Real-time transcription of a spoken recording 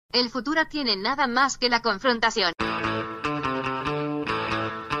El futuro tiene nada más que la confrontación.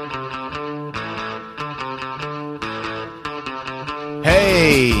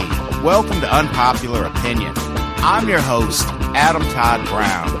 Hey, welcome to Unpopular Opinion. I'm your host, Adam Todd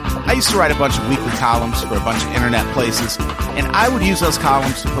Brown. I used to write a bunch of weekly columns for a bunch of internet places, and I would use those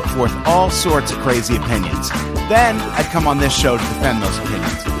columns to put forth all sorts of crazy opinions. Then I'd come on this show to defend those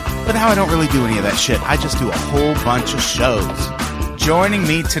opinions. But now I don't really do any of that shit. I just do a whole bunch of shows. Joining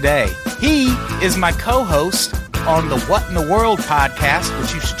me today, he is my co-host on the What in the World podcast,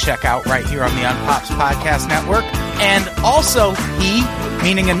 which you should check out right here on the Unpops Podcast Network. And also he,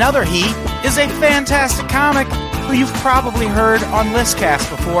 meaning another he, is a fantastic comic who you've probably heard on Listcast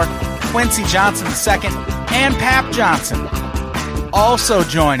before, Quincy Johnson II and Pap Johnson. Also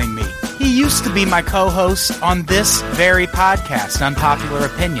joining me, he used to be my co-host on this very podcast, Unpopular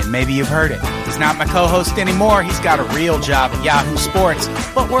Opinion. Maybe you've heard it. He's not my co-host anymore. He's got a real job at Yahoo Sports.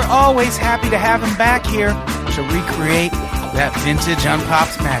 But we're always happy to have him back here to recreate that vintage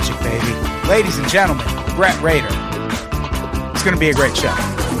Unpops magic, baby. Ladies and gentlemen, Brett Rader. It's going to be a great show.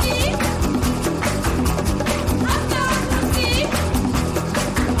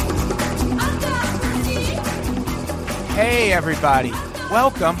 Hey, everybody.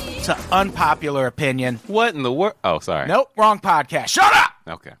 Welcome to Unpopular Opinion. What in the world? Oh, sorry. Nope, wrong podcast. Shut up!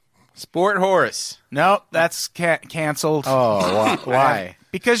 Okay. Sport Horse. Nope, that's canceled. Oh, why?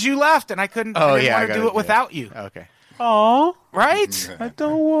 Because you left and I didn't want to do it without you. Okay. Oh, Right? I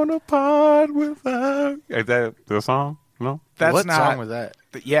don't want to pod without. Is that the song? No. That's what not. song was that?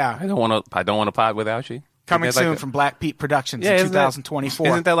 Yeah. I don't want to pod without you. Coming Isn't that soon like from Black Pete Productions Yeah, in isn't that- 2024.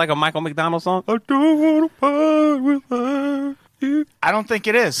 Isn't that like a Michael McDonald song? I don't want to pod without you. I don't think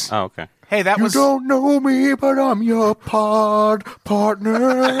it is. Oh, okay. Hey, that was. don't know me, but I'm your pod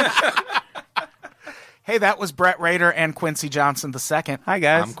partner. Hey, that was Brett Rader and Quincy Johnson II. Hi,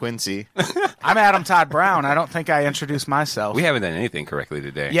 guys. I'm Quincy. I'm Adam Todd Brown. I don't think I introduced myself. We haven't done anything correctly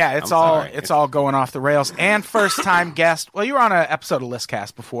today. Yeah, it's I'm all sorry. it's all going off the rails. And first time guest. Well, you were on an episode of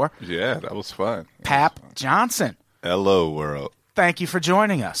Listcast before. Yeah, that was fun. Pap Johnson. Hello, world. Thank you for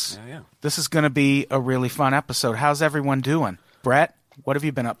joining us. Yeah. This is going to be a really fun episode. How's everyone doing? Brett, what have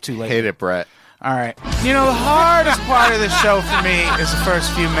you been up to lately? Hate it, Brett. All right. You know, the hardest part of this show for me is the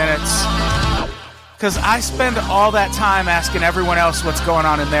first few minutes. Because I spend all that time asking everyone else what's going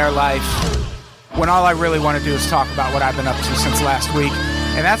on in their life when all I really want to do is talk about what I've been up to since last week.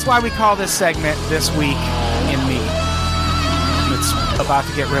 And that's why we call this segment This Week in Me. It's about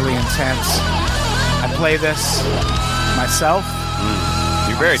to get really intense. I play this myself.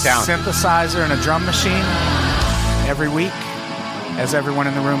 You're very talented. Synthesizer and a drum machine every week, as everyone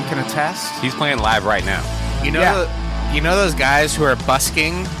in the room can attest. He's playing live right now. You know, Yeah. you know those guys who are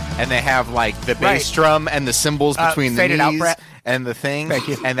busking and they have like the bass Right. drum and the cymbals between the fade it knees out, Brett. and the thing. Thank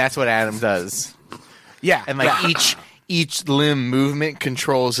you. And that's what Adam does. Yeah. And like yeah. each limb movement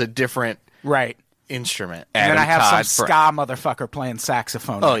controls a different Right. instrument. And then I have Todd some Fr- ska motherfucker playing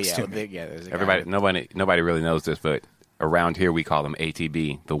saxophone Oh next yeah, to me. there's a guy. Everybody, nobody really knows this, but around here we call them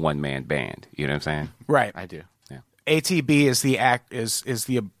ATB, the one man band. You know what I'm saying? Right. I do. ATB is the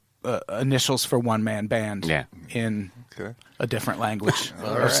the initials for one man band. Yeah. In Okay. a different language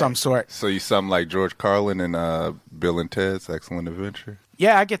of right. some sort. So you sound like George Carlin in Bill and Ted's Excellent Adventure?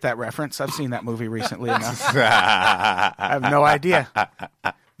 Yeah, I get that reference. I've seen that movie recently enough. I have no idea.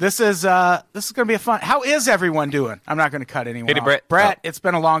 This is going to be a fun. How is everyone doing? I'm not going to cut anyone Hit it, off. Brett. Brett, it's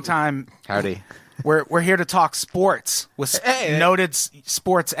been a long time. Howdy. We're here to talk sports with Hey. noted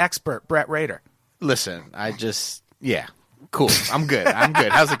sports expert Brett Rader. Listen, yeah. Cool. I'm good.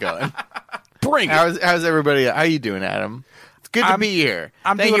 How's it going? Bring it. How's everybody? How you doing, Adam? It's good to be here.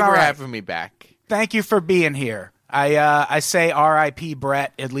 I'm Thank doing you all for right. having me back. Thank you for being here. I say R.I.P.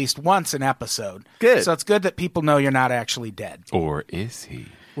 Brett at least once an episode. Good. So it's good that people know you're not actually dead. Or is he?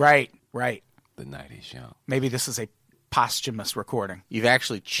 Right. The night is young. Maybe this is a posthumous recording. You've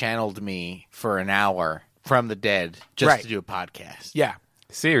actually channeled me for an hour from the dead just Right. to do a podcast. Yeah.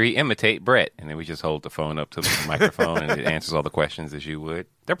 Siri, imitate Brett, and then we just hold the phone up to the microphone, and it answers all the questions as you would.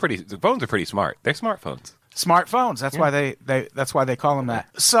 The phones are pretty smart. They're smartphones. Smartphones. That's why that's why they call them that.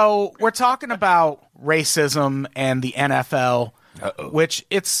 So we're talking about racism and the NFL, which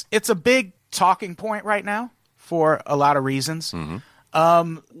it's a big talking point right now for a lot of reasons.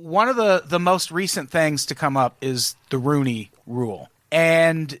 One of the most recent things to come up is the Rooney Rule.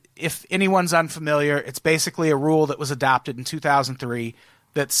 And if anyone's unfamiliar, it's basically a rule that was adopted in 2003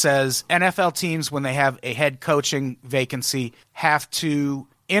 that says NFL teams, when they have a head coaching vacancy, have to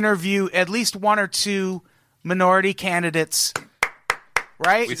interview at least one or two minority candidates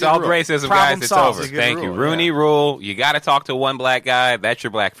right? We solved racism, Problem guys. It's solved. over. It's a good Thank you. rule, Rooney yeah. rule. You got to talk to one black guy. That's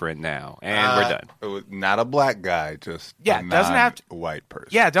your black friend now. And we're done. It was not a black guy, just Yeah, a it doesn't have to- white person.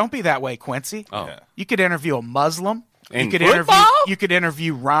 Yeah, don't be that way, Quincy. Oh. Yeah. You could interview a Muslim. In you could football? You could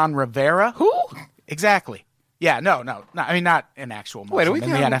interview Ron Rivera. Who? Exactly. Yeah, no. I mean, not an actual Muslim Wait, are we in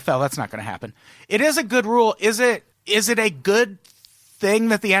the talking- NFL. That's not going to happen. It is a good rule. Is it a good thing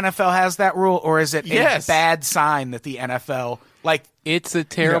that the NFL has that rule, or is it Yes. a bad sign that the NFL like? It's a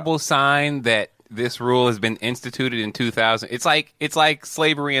terrible sign that this rule has been instituted in 2000. It's like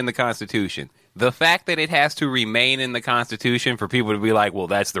slavery in the Constitution. The fact that it has to remain in the Constitution for people to be like, well,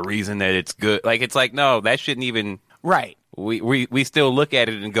 that's the reason that it's good. Like, it's like, no, that shouldn't even. Right. We still look at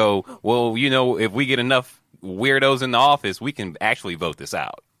it and go, well, if we get enough weirdos in the office, we can actually vote this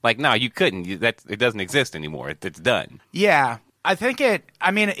out. Like, no, you couldn't. It doesn't exist anymore. It's done. Yeah, I think it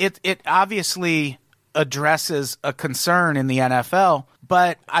obviously addresses a concern in the NFL,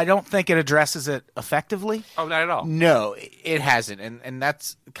 but I don't think it addresses it effectively. Oh, not at all. No, it hasn't, and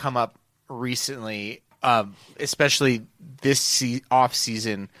that's come up recently, especially this off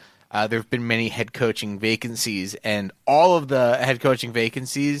season. There have been many head coaching vacancies, and all of the head coaching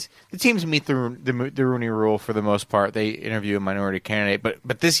vacancies, the teams meet the Rooney Rule for the most part. They interview a minority candidate,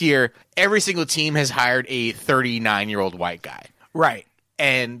 but this year, every single team has hired a 39-year-old white guy, Right.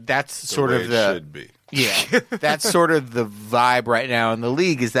 and that's sort way of it the should be. yeah, that's sort of the vibe right now in the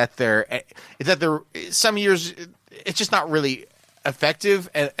league. Is that some years it's just not really effective,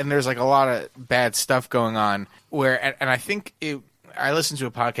 and there's like a lot of bad stuff going on. And I think I listened to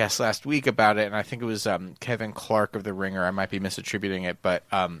a podcast last week about it, and I think it was Kevin Clark of The Ringer. I might be misattributing it, but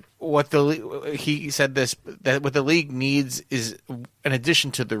he said that what the league needs is an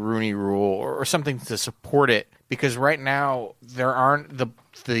addition to the Rooney Rule or something to support it, because right now there aren't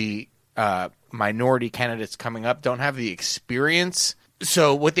the minority candidates coming up don't have the experience.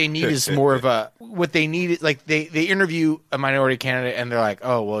 So what they need is more of they interview a minority candidate and they're like,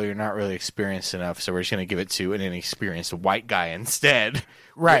 oh, well, you're not really experienced enough, so we're just going to give it to an inexperienced white guy instead.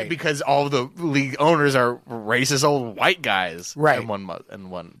 Right. Because all the league owners are racist old white guys. Right. And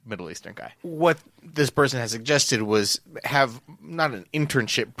one Middle Eastern guy. What this person has suggested was have not an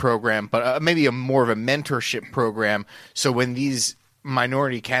internship program, but maybe more of a mentorship program. So when these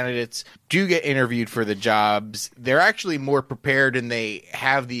minority candidates do get interviewed for the jobs, they're actually more prepared and they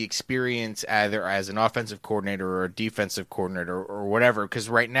have the experience either as an offensive coordinator or a defensive coordinator or whatever. Because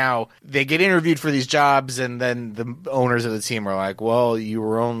right now they get interviewed for these jobs and then the owners of the team are like, well, you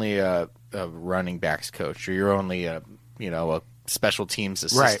were only a running backs coach, or you're only a special teams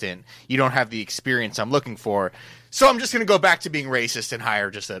assistant. Right. You don't have the experience I'm looking for. So I'm just going to go back to being racist and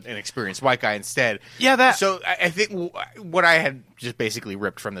hire just an experienced white guy instead. Yeah, So I think what I had just basically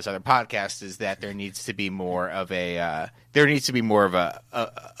ripped from this other podcast is that there needs to be more of a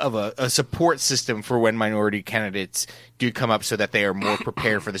support system for when minority candidates do come up, so that they are more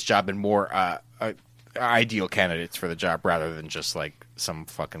prepared for this job and more ideal candidates for the job, rather than just like some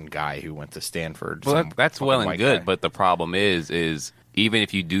fucking guy who went to Stanford. Well, that's well and good, guy. but the problem is even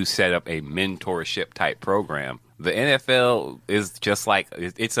if you do set up a mentorship type program, the NFL is just like,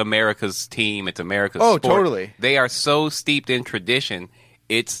 it's America's team. It's America's sport. Totally. They are so steeped in tradition.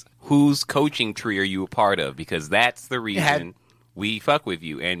 It's whose coaching tree are you a part of? Because that's the reason we fuck with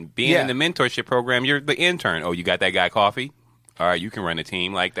you. And being in the mentorship program, you're the intern. Oh, you got that guy coffee? All right, you can run a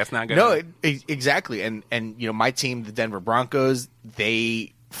team. Like, that's not good. No, exactly. And my team, the Denver Broncos,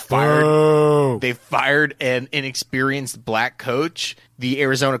 they fired an inexperienced black coach. The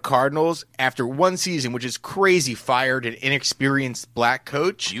Arizona Cardinals, after one season, which is crazy, fired an inexperienced black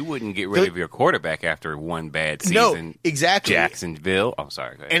coach. You wouldn't get rid of your quarterback after one bad season. No, exactly. Jacksonville. Oh,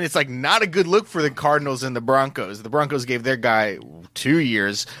 sorry. Go ahead. And it's like not a good look for the Cardinals and the Broncos. The Broncos gave their guy 2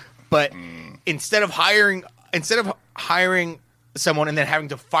 years, but instead of hiring someone and then having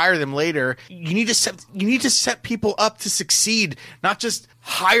to fire them later, you need to set people up to succeed, not just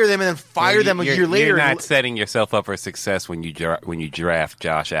hire them and then fire them a year later. You're not setting yourself up for success when you draft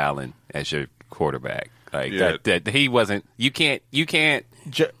Josh Allen as your quarterback. Like that he wasn't. You can't.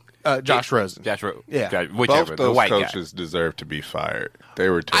 Josh Rosen. Whichever. Both the those white coaches deserve to be fired. They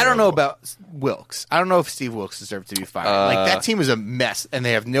were terrible. I don't know about Wilkes. I don't know if Steve Wilkes deserved to be fired. Like, that team is a mess, and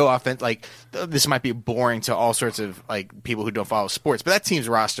they have no offense. Like, this might be boring to all sorts of like people who don't follow sports, but that team's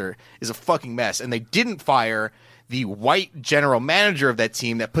roster is a fucking mess, and they didn't fire the white general manager of that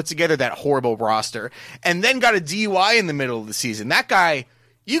team that put together that horrible roster, and then got a DUI in the middle of the season. That guy,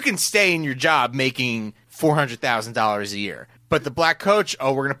 you can stay in your job making $400,000 a year. But the black coach,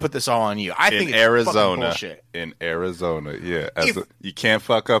 we're going to put this all on you. I think in it's fucking Arizona, bullshit. yeah. You can't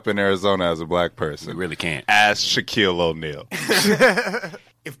fuck up in Arizona as a black person. You really can't. Ask Shaquille O'Neal.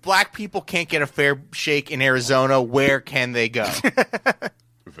 If black people can't get a fair shake in Arizona, where can they go?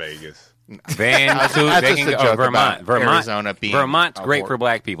 Vegas. They That's can just a go. joke Vermont. about Arizona being Vermont's a great war. for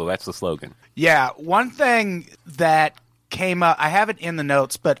black people. That's the slogan. Yeah, one thing that came up, I have it in the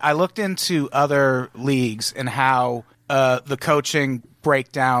notes, but I looked into other leagues and how the coaching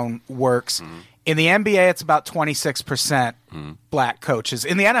breakdown works. In the NBA, it's about 26% black coaches.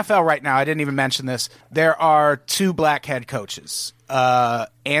 In the NFL right now, I didn't even mention this, there are 2 black head coaches,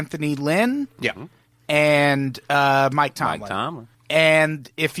 Anthony Lynn and Mike Tomlin. Mike Tomlin. And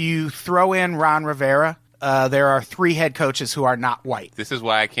if you throw in Ron Rivera, there are 3 head coaches who are not white. This is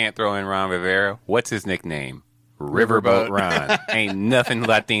why I can't throw in Ron Rivera. What's his nickname? Riverboat Ron. Ain't nothing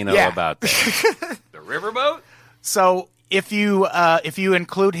Latino about that. The Riverboat? So if you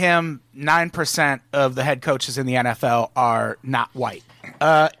include him, 9% of the head coaches in the NFL are not white.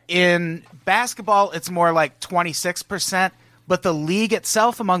 In basketball, it's more like 26%, but the league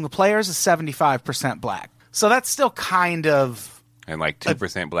itself among the players is 75% black. So that's still kind of And like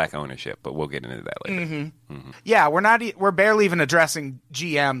 2% black ownership, but we'll get into that later. yeah. We're barely even addressing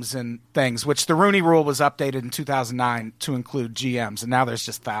GMs and things, which the Rooney Rule was updated in 2009 to include GMs, and now there's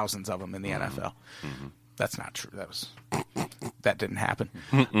just thousands of them in the NFL. That's not true. That didn't happen.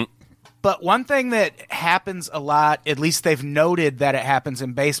 But one thing that happens a lot, at least they've noted that it happens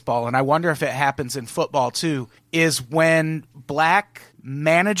in baseball, and I wonder if it happens in football too, is when black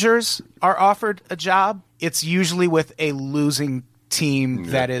managers are offered a job, it's usually with a losing team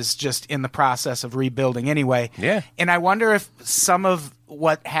that is just in the process of rebuilding anyway. Yeah. And I wonder if some of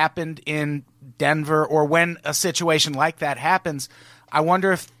what happened in Denver, or when a situation like that happens, I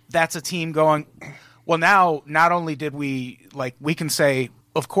wonder if that's a team going, well, now not only did we can say,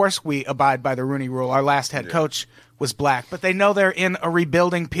 of course we abide by the Rooney Rule. Our last head coach was black, but they know they're in a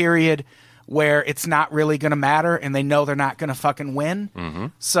rebuilding period where it's not really going to matter, and they know they're not going to fucking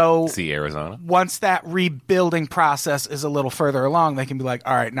win. So See Arizona. once that rebuilding process is a little further along, they can be like,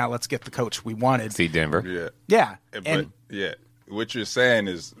 all right, now let's get the coach we wanted. See Denver. Yeah. Yeah. But And what you're saying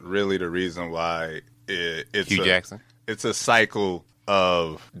is really the reason why it's Hugh Jackson. It's a cycle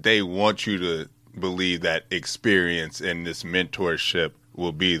of they want you to believe that experience and this mentorship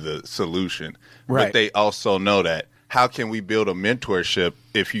will be the solution. Right. But they also know that how can we build a mentorship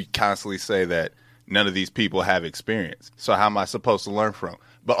if you constantly say that none of these people have experience? So how am I supposed to learn from?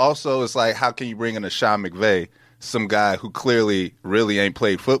 But also it's like, how can you bring in a Sean McVay, some guy who clearly really ain't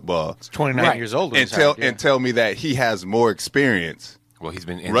played football, 29 years old. and tell me that he has more experience Well, he's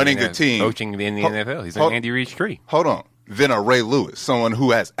been in running the the team, coaching in the NFL. He's in Andy Reid's tree. Hold on. Than a Ray Lewis, someone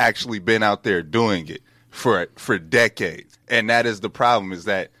who has actually been out there doing it for decades. And that is the problem, is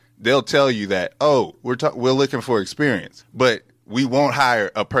that they'll tell you that, we're looking for experience, but we won't hire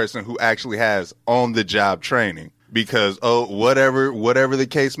a person who actually has on-the-job training because, whatever the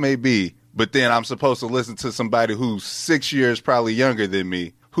case may be, but then I'm supposed to listen to somebody who's 6 years probably younger than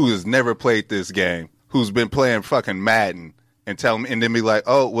me, who has never played this game, who's been playing fucking Madden, and tell them, and then be like,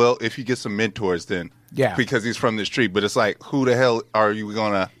 if you get some mentors then. Yeah. Because he's from the street. But it's like, who the hell are you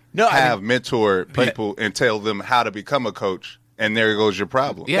going to mentor people and tell them how to become a coach? And there goes your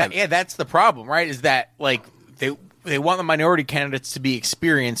problem. Yeah, that's the problem, right? Is that like they want the minority candidates to be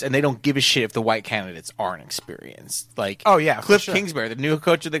experienced, and they don't give a shit if the white candidates aren't experienced. Like, Oh, yeah, for Cliff sure. Kingsbury, the new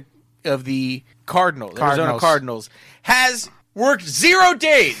coach of the Arizona Cardinals, has worked 0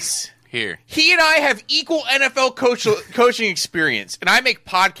 days. Here. He and I have equal NFL coaching experience, and I make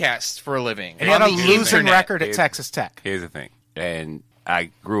podcasts for a living. he had a on the losing internet. record at Texas Tech. Here's the thing. And I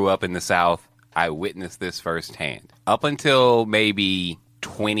grew up in the South. I witnessed this firsthand. Up until maybe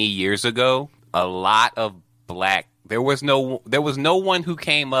 20 years ago, a lot of black, there was no one who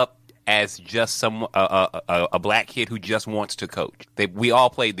came up as just a black kid who just wants to coach. We all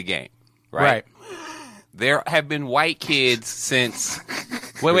played the game, right? There have been white kids since.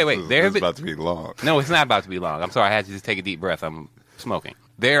 Wait. There have It's been. about to be long. No, it's not about to be long. I'm sorry. I had to just take a deep breath. I'm smoking.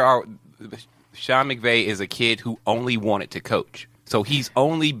 Sean McVay is a kid who only wanted to coach. So he's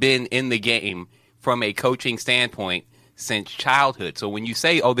only been in the game from a coaching standpoint since childhood. So when you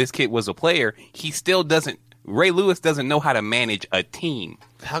say, this kid was a player, he still doesn't. Ray Lewis doesn't know how to manage a team.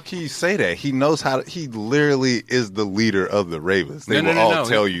 How can you say that? He knows how to. He literally is the leader of the Ravens. They No, will all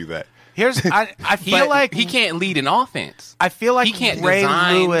tell you that. I feel like he can't lead an offense. I feel like he can't Ray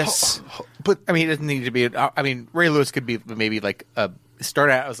design- Lewis. But I mean, it doesn't need to be. I mean, Ray Lewis could be maybe like a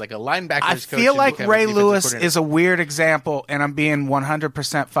started out as like a linebackers I coach. feel and like became a Ray defensive Lewis coordinator. is a weird example, and I'm being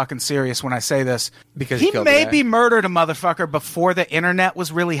 100% fucking serious when I say this. Because he he killed the guy. maybe murdered a motherfucker before the internet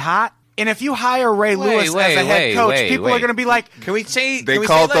was really hot. And if you hire Ray Lewis as a head coach, people are going to be like, Can we say They can we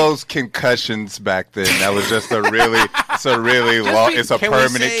called say, like, those concussions back then. That was just a really, it's a can we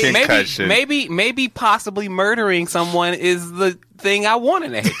permanent say- concussion. Maybe possibly murdering someone is the thing I want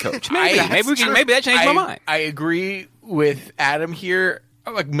in a head coach. Maybe that changed my mind. I agree with Adam here.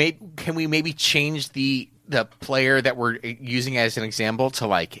 Like, can we maybe change the player that we're using as an example to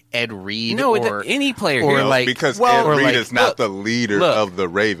like Ed Reed? No, or any player. or No, like because well, Ed or Reed like- is not look, the leader look. of the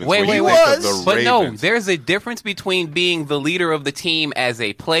Ravens. Wait, When wait, you wait. think of the But no, Ravens, there's a difference between being the leader of the team as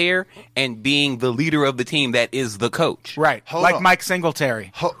a player and being the leader of the team that is the coach. right, Hold like on. Mike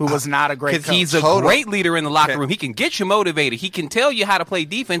Singletary, who was not a great coach. Because he's a Hold on. great leader in the locker Okay. room. He can get you motivated. He can tell you how to play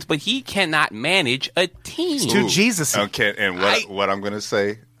defense, but he cannot manage a team. too Jesus. Okay, and what I'm going to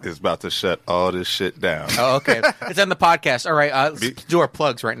say is about to shut all this shit down. Oh, okay. It's on the podcast. All right, let's do our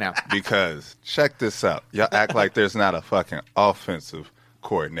plugs right now. Because check this out. Y'all act like there's not a fucking offensive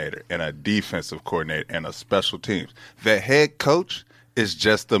coordinator and a defensive coordinator and a special teams. The head coach is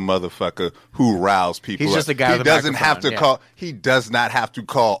just the motherfucker who riles people. He's up. just the guy He with the doesn't have to microphone, yeah. He does not have to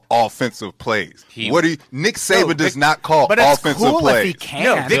call offensive plays. Nick Saban No, does Vic- not call but it's offensive cool plays. if he can.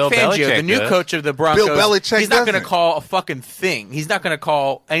 No, Vic Bill Fangio, the Belichick new does. coach of the Broncos, Bill Belichick he's not going to doesn't. call a fucking thing. He's not going to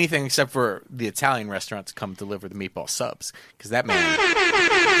call anything except for the Italian restaurant to come deliver the meatball subs because that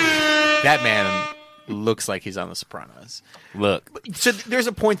man looks like he's on The Sopranos. Look, So there's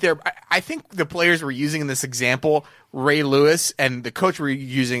a point there. I think the players we're using in this example, Ray Lewis, and the coach we're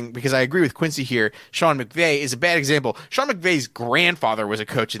using, because I agree with Quincy here, Sean McVay, is a bad example. Sean McVay's grandfather was a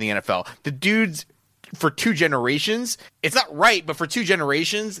coach in the NFL. The dude's, for 2 generations, it's not right, but for 2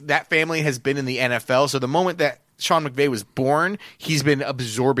 generations, that family has been in the NFL. So the moment that Sean McVay was born, he's been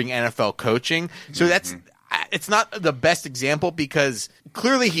absorbing NFL coaching. So that's... It's not the best example because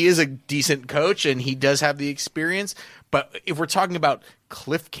clearly he is a decent coach and he does have the experience. But if we're talking about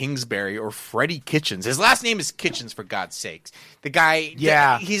Cliff Kingsbury or Freddie Kitchens, his last name is Kitchens, for God's sakes. The guy,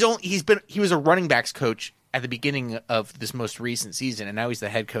 Yeah. he was a running backs coach at the beginning of this most recent season, and now he's the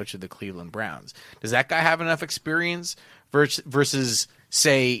head coach of the Cleveland Browns. Does that guy have enough experience versus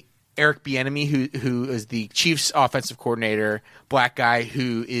say, Eric Bieniemy, who is the Chiefs offensive coordinator, black guy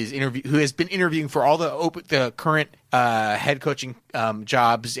who has been interviewing for all the current head coaching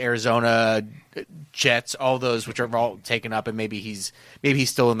jobs, Arizona, Jets, all those which are all taken up, and maybe he's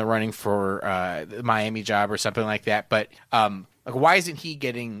still in the running for the Miami job or something like that. But like, why isn't he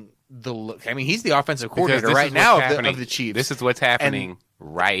getting the look? I mean, he's the offensive coordinator right now of the Chiefs. This is what's happening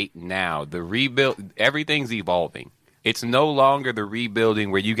right now. The rebuild, everything's evolving. It's no longer the rebuilding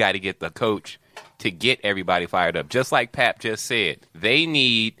where you got to get the coach to get everybody fired up. Just like Pap just said, they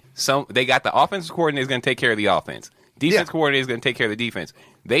got the offensive coordinator is going to take care of the offense. Defense coordinator is going to take care of the defense.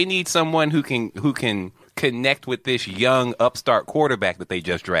 They need someone who can connect with this young upstart quarterback that they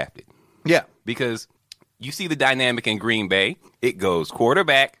just drafted. Yeah. Because you see the dynamic in Green Bay. It goes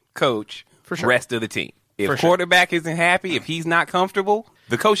quarterback, coach, rest of the team. If quarterback isn't happy, if he's not comfortable,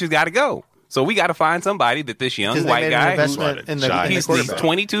 the coach has got to go. So we got to find somebody that this young white guy, he's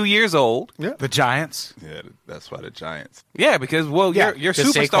 22 years old. Yeah. The Giants. Yeah, that's why the Giants. Yeah, because, well, your Because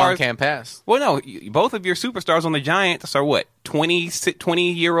Saquon superstars can't pass. Well, no, both of your superstars on the Giants are what,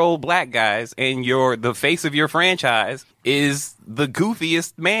 20-year-old black guys, and the face of your franchise is the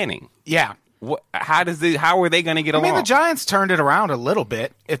goofiest Manning. Yeah. How are they going to get I along? mean, the Giants turned it around a little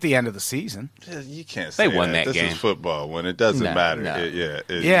bit at the end of the season. You can't say They won that This game. is football. When it doesn't matter,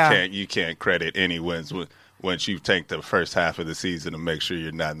 Yeah. You can't credit any wins once you take the first half of the season to make sure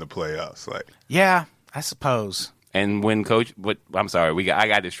you're not in the playoffs. Like, Yeah, I suppose. And when I'm sorry, I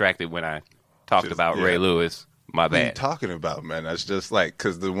got distracted when I talked about Ray Lewis. My what are you bad. talking about, man? That's just like,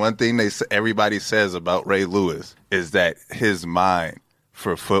 because the one thing everybody says about Ray Lewis is that his mind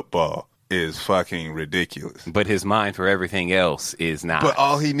for football is fucking ridiculous. But his mind for everything else is not. But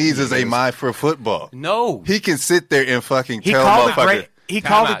all he needs is a mind for football. No. He can sit there and fucking He tell called motherfuckers.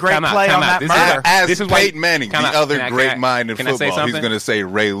 a great play on that murder. As Peyton Manning, the other great mind in can I say football, he's something? going to say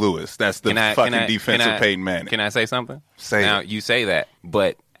Ray Lewis. That's the fucking defensive Peyton Manning. Can I say something? Say now, it. you say that,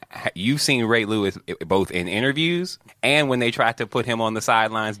 but you've seen Ray Lewis both in interviews and when they tried to put him on the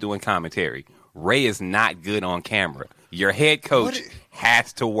sidelines doing commentary. Ray is not good on camera. Your head coach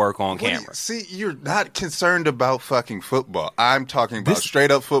has to work on camera. See, you're not concerned about fucking football. I'm talking about straight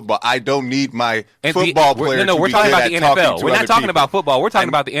up football. I don't need my football player. No, we're to talking be about good the at NFL. We're not talking about football. We're talking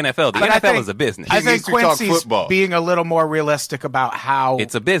about the NFL. The But I NFL think- is a business. I He think needs to talk Quincy's football. being a little more realistic about how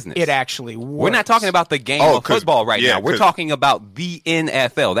It's a business. it actually works. We're not talking about the game Oh, of football right yeah, now. We're 'cause- talking about the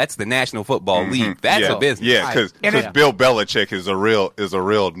NFL. That's the National Football League. That's yeah, a business. Yeah, because And it- Bill Belichick is a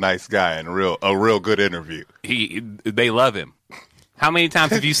real nice guy and a real good interview. They love him. How many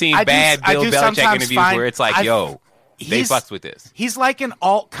times have you seen I do- bad I Bill do Belichick sometimes interviews find- where it's like, they he's- fucks with this? He's like an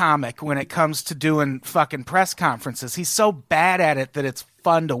alt comic when it comes to doing fucking press conferences. He's so bad at it that it's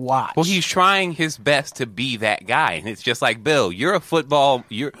fun to watch. Well, he's trying his best to be that guy, and it's just like, Bill, you're a football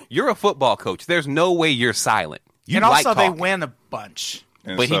coach. There's no way you're silent. You and like also they talking. win a bunch.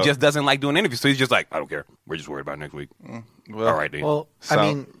 And But he so- just doesn't like doing interviews, so he's just like, I don't care. We're just worried about next week. well, All right, dude. Well, I So-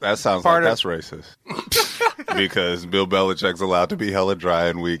 mean, that sounds part like of- that's racist. Because Bill Belichick's allowed to be hella dry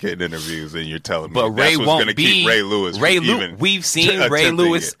and weak in interviews, and you're telling me But that's Ray what's won't going to be keep Ray Lewis. from even We've seen Ray attempting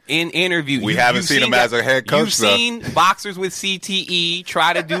Lewis it. in interviews. We haven't seen him as a head coach, You've though. seen boxers with CTE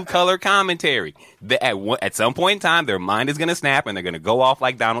try to do color commentary. At some point in time, their mind is going to snap and they're going to go off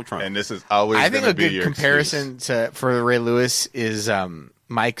like Donald Trump. And this is always. I think gonna a be good your comparison for Ray Lewis is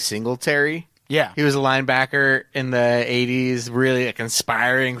Mike Singletary. Yeah. He was a linebacker in the 80s, really a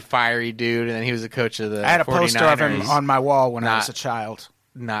conspiring, fiery dude, and then he was a coach of the I had a poster of him 49ers. on my wall when I Not- was a child.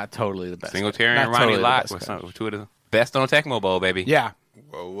 Not totally the best. Singletary Not and Ronnie totally the Lott best were coach. two of the best on Tecmo Bowl, baby. Yeah.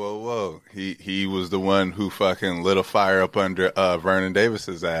 Whoa. He was the one who fucking lit a fire up under Vernon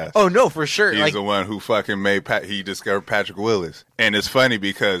Davis's ass. Oh no, for sure. He's Like the one who fucking he discovered Patrick Willis. And it's funny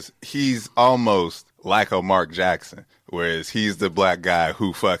because he's almost like a Mark Jackson, whereas he's the black guy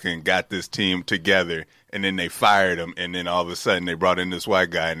who fucking got this team together and then they fired him and then all of a sudden they brought in this white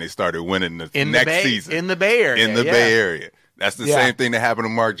guy and they started winning the in next the Bay, season. in the Bay Area. In the yeah. Bay Area. That's the Yeah. same thing that happened to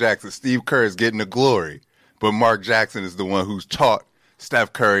Mark Jackson. Steve Kerr is getting the glory, but Mark Jackson is the one who's taught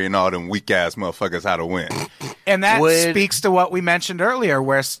Steph Curry and all them weak-ass motherfuckers how to win. And that Would- speaks to what we mentioned earlier,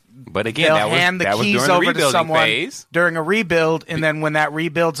 where But again, they'll that was, hand the that was keys during the over to rebuilding someone phase. during a rebuild, and then when that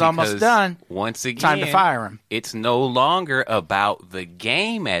rebuild's almost Because done, once again, time to fire him. It's no longer about the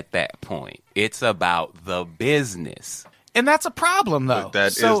game at that point. It's about the business. and that's a problem, though. But that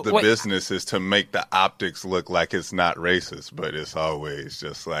is So, the wait, business, is to make the optics look like it's not racist, but it's always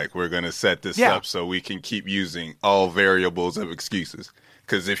just like we're going to set this Yeah. up so we can keep using all variables of excuses.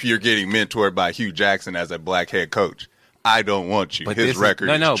 Because if you're getting mentored by Hugh Jackson as a black head coach, I don't want you. But His this record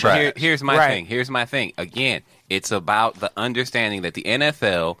is, is no. trash. But here's my Right. thing. Here's my thing. Again, it's about the understanding that the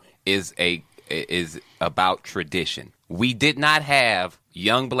NFL is about tradition. We did not have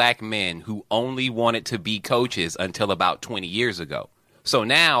young black men who only wanted to be coaches until about 20 years ago. So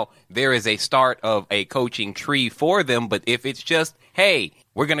now there is a start of a coaching tree for them. But if it's just, hey,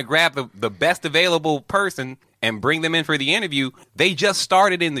 we're going to grab the best available person and bring them in for the interview, they just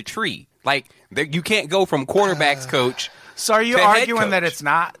started in the tree. Like, you can't go from quarterbacks coach. so are you to head arguing that coach. it's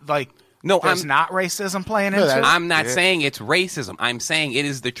not like No, there's I'm- not racism playing into it? I'm not saying it's racism. I'm saying it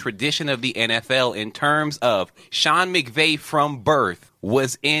is the tradition of the NFL in terms of Sean McVay from birth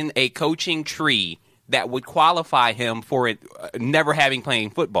was in a coaching tree that would qualify him for it, never having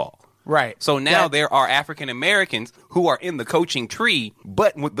played football. Right. So now That- there are African Americans who are in the coaching tree,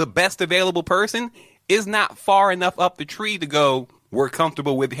 but with the best available person is not far enough up the tree to go, we're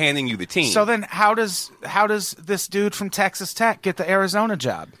comfortable with handing you the team. So then, how does this dude from Texas Tech get the Arizona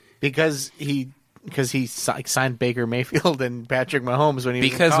job? because he signed Baker Mayfield and Patrick Mahomes when he was in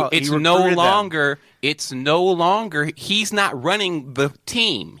Because college. He it's recruited no longer he's not running the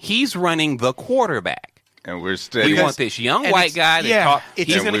team. He's running the quarterback. And we're steady. We want this young and white it's- guy that yeah, talk, it's-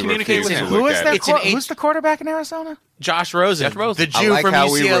 he's and going to we communicate with refuse him. to look Who is at their it. It's an who's the quarterback in Arizona? Josh Rosen, Josh Rosen. the I Jew like from how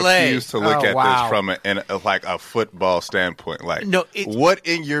UCLA. we refuse to look Oh, at wow. this from like a football standpoint. Like, No, what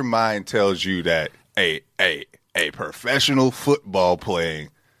in your mind tells you that a professional football playing,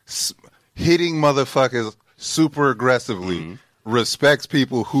 hitting motherfuckers super aggressively respects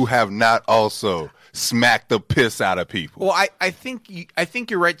people who have not also smacked the piss out of people? Well, I think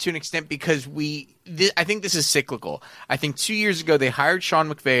you're right to an extent because I think this is cyclical. I think 2 years ago they hired Sean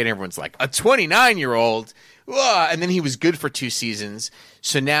McVay and everyone's like, a 29-year-old, and then he was good for 2 seasons.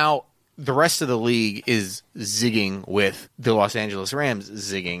 So now the rest of the league is zigging with the Los Angeles Rams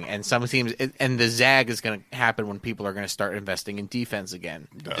zigging, and some teams, and the zag is going to happen when people are going to start investing in defense again.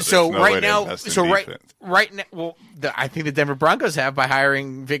 there's So no way right to now, invest in so defense. right now, well, I think the Denver Broncos have by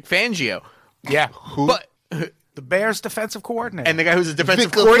hiring Vic Fangio. Yeah. Who? But The Bears defensive coordinator. And the guy who's the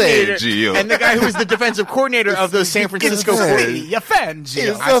defensive Vic coordinator, Fangio. and the guy who was the defensive coordinator of the San Francisco 40.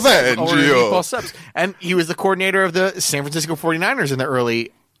 Fangio. Fangio. Subs. And he was the coordinator of the San Francisco 49ers in the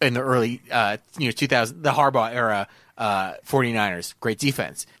early 2000, the Harbaugh era 49ers. Great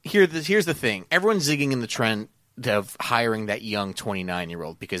defense. Here's the thing. Everyone's zigging in the trend of hiring that young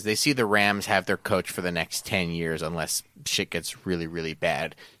 29-year-old because they see the Rams have their coach for the next 10 years unless shit gets really, really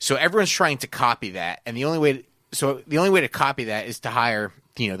bad. So everyone's trying to copy that, and the only way to copy that is to hire,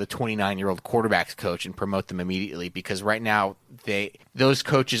 the 29-year-old quarterbacks coach and promote them immediately, because right now those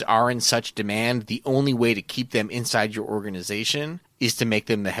coaches are in such demand. The only way to keep them inside your organization is to make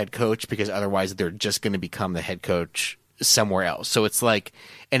them the head coach, because otherwise they're just going to become the head coach somewhere else. So it's like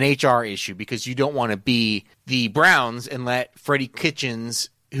an HR issue, because you don't want to be the Browns and let Freddie Kitchens,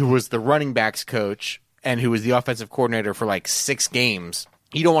 who was the running backs coach and who was the offensive coordinator for like 6 games,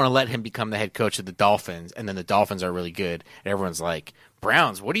 you don't want to let him become the head coach of the Dolphins, and then the Dolphins are really good, and everyone's like,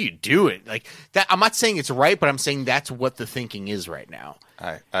 Browns, what are you doing? Like that. I'm not saying it's right, but I'm saying that's what the thinking is right now.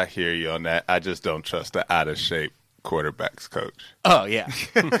 I hear you on that. I just don't trust the out of shape quarterbacks coach. Oh, yeah.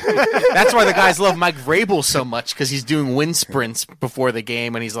 That's why the guys love Mike Vrabel so much, because he's doing wind sprints before the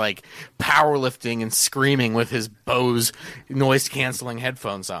game, and he's like powerlifting and screaming with his Bose noise-canceling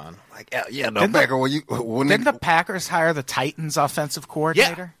headphones on. Like, yeah, no, Baker, Didn't the Packers hire the Titans offensive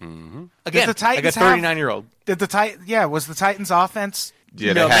coordinator? Yeah. Mm-hmm. Again, the Titans like a 39-year-old. Was the Titans offense?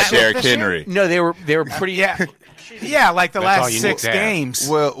 Yeah, they had Derrick Henry. No, they were pretty... Yeah, like the That's all last you 6 need. games.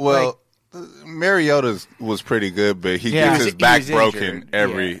 Well, Mariota's was pretty good, but he gets his back broken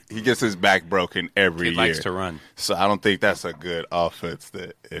he gets his back broken every He year. likes to run. So I don't think that's a good offense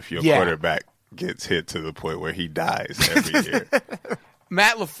that if your quarterback gets hit to the point where he dies every year.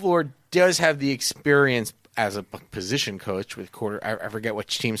 Matt LaFleur does have the experience as a position coach with I forget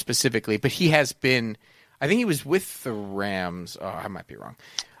which team specifically, but he has been. I think he was with the Rams. Oh, I might be wrong,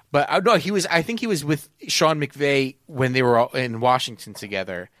 but no, he was. I think he was with Sean McVay when they were all in Washington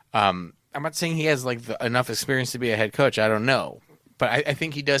together. I'm not saying he has like enough experience to be a head coach. I don't know, but I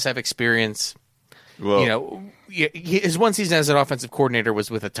think he does have experience. Well, his one season as an offensive coordinator was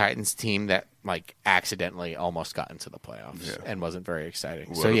with a Titans team that like accidentally almost got into the playoffs and wasn't very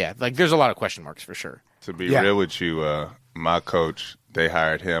exciting. So there's a lot of question marks for sure. To be real with you, my coach, they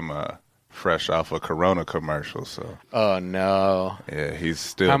hired him fresh off a Corona commercial. So, oh no, yeah, he's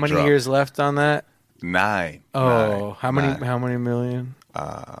still. How many drunk. years left on that? 9. Oh, Nine. How many million?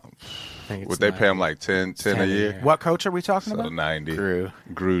 Would they pay him like 10 a year? What coach are we talking So about? 90.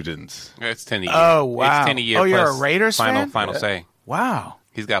 Gruden's. It's 10 a year. Oh, wow. It's 10 a year. Oh, you're plus a Raiders fan? Final say. Wow.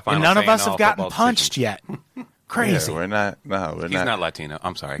 He's got final And none say of us in have all gotten football punched decisions. yet. Crazy. Yeah, we're not. No, we're He's not Latino.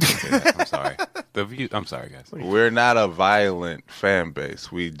 I'm sorry. I can't say that. I'm sorry. I'm sorry, guys. We're not a violent fan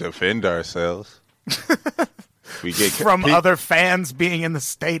base. We defend ourselves. We get From other fans being in the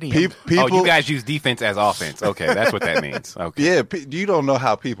stadium. people. Oh, you guys use defense as offense. Okay, that's what that means. Okay. Yeah, you don't know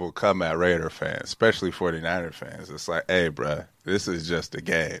how people come at Raider fans, especially 49er fans. It's like, hey, bro, this is just a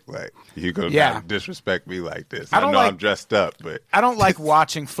game. Like, you gonna not disrespect me like this. I know I'm dressed up, but I don't like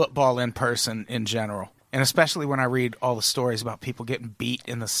watching football in person in general. And especially when I read all the stories about people getting beat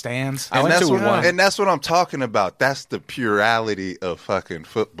in the stands. and that's what I'm talking about. That's the purality of fucking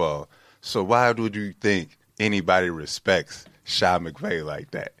football. So why would you think anybody respects Sean McVay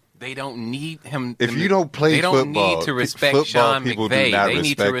like that? They don't need him. If you don't play they don't football, need to respect football Sean people do McVay. not They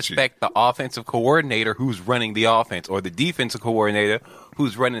need to respect you. respect the offensive coordinator who's running the offense, or the defensive coordinator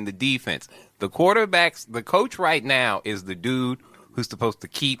who's running the defense. The coach right now is the dude who's supposed to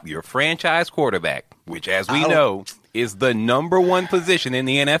keep your franchise quarterback, which, as we know, is the number 1 position in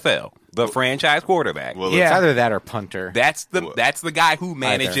the NFL. The franchise quarterback. Well, It's either that or punter. That's the guy who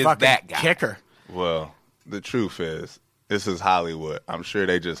manages Fucking that guy. kicker. Well, the truth is, this is Hollywood. I'm sure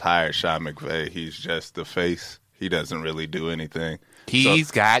they just hired Sean McVay. He's just the face. He doesn't really do anything.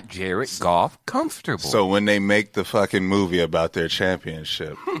 He's got Jared Goff comfortable. So when they make the fucking movie about their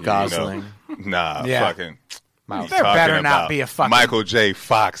championship, Gosling. fucking. There better not be a fucking... Michael J.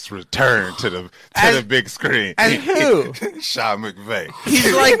 Fox return to the big screen. And who? Sean McVay.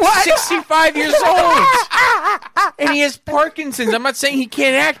 He's like 65 years old, and he has Parkinson's. I'm not saying he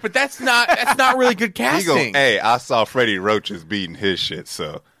can't act, but that's not really good casting. Hey, I saw Freddie Roaches beating his shit,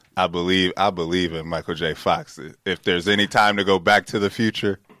 so I believe in Michael J. Fox. If there's any time to go back to the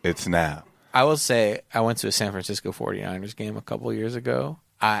future, it's now. I will say I went to a San Francisco 49ers game a couple of years ago.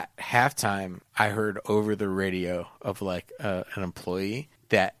 At halftime, I heard over the radio of like an employee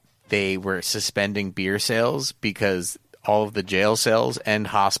that they were suspending beer sales because all of the jail cells and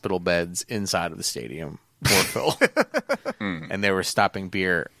hospital beds inside of the stadium were full. And they were stopping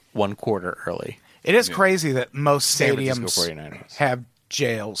beer 1 quarter early. It is crazy that most San Francisco stadiums 49ers. have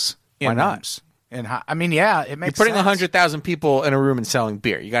jails. In Why not? rooms. And I mean, yeah, it makes You're putting sense. 100,000 people in a room and selling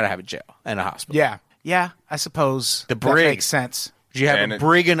beer. You got to have a jail and a hospital. Yeah, I suppose The that brig. makes sense. Did you have And a it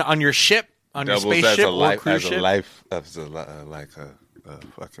brig on your ship, on your Doubles spaceship or like cruise ship? like a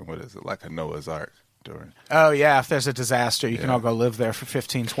fucking, what is it? Like a Noah's Ark during. Oh, yeah, if there's a disaster, you can all go live there for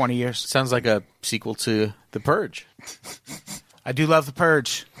 15, 20 years. Sounds like a sequel to The Purge. I do love The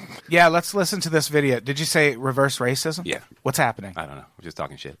Purge. Yeah, let's listen to this video. Did you say reverse racism? Yeah. What's happening? I don't know. We're just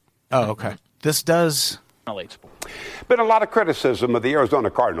talking shit. Oh, okay. This does... Been a lot of criticism of the Arizona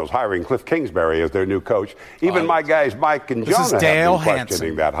Cardinals hiring Cliff Kingsbury as their new coach. Even my guys Mike and This is Jonah Dale have been Hansen.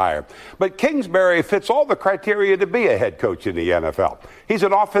 questioning that hire. But Kingsbury fits all the criteria to be a head coach in the NFL. He's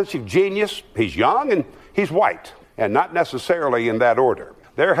an offensive genius, he's young, and he's white, and not necessarily in that order.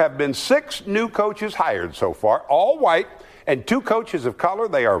 There have been 6 new coaches hired so far, all white, and 2 coaches of color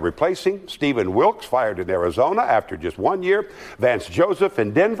they are replacing. Stephen Wilkes, fired in Arizona after just 1 year. Vance Joseph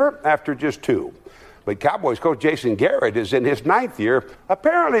in Denver after just 2. But Cowboys coach Jason Garrett is in his 9th year,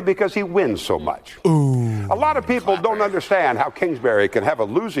 apparently because he wins so much. A lot of people don't understand how Kingsbury can have a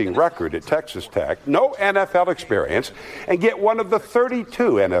losing record at Texas Tech, no NFL experience, and get one of the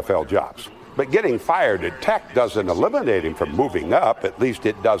 32 NFL jobs. But getting fired at Tech doesn't eliminate him from moving up, at least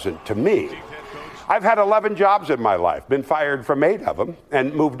it doesn't to me. I've had 11 jobs in my life, been fired from 8 of them,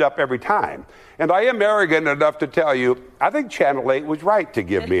 and moved up every time. And I am arrogant enough to tell you, I think Channel 8 was right to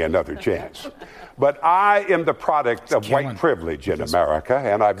give me another chance. But I am the product of white privilege in America,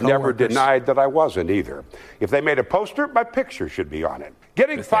 and I've never denied that I wasn't either. If they made a poster, my picture should be on it.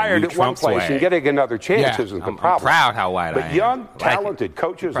 Getting That's that fired new at one Trump place swag. and getting another chance Yeah. isn't the I'm problem. proud how white I But am. young, Like it. talented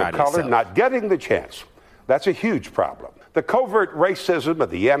coaches Proud of of color yourself. not getting the chance. That's a huge problem. The covert racism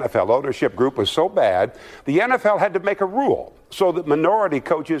of the NFL ownership group was so bad, the NFL had to make a rule so that minority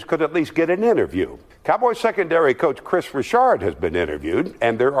coaches could at least get an interview. Cowboys secondary coach Chris Richard has been interviewed,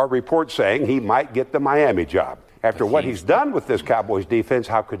 and there are reports saying he might get the Miami job. After what he's done with this Cowboys defense,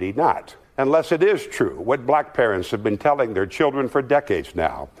 how could he not? Unless it is true, what black parents have been telling their children for decades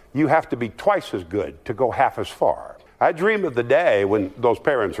now, you have to be twice as good to go half as far. I dream of the day when those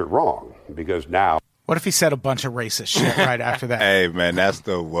parents are wrong, because now... What if he said a bunch of racist shit right after that? Hey man, that's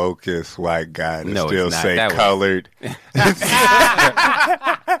the wokest white guy to No, still it's not. say That was- colored.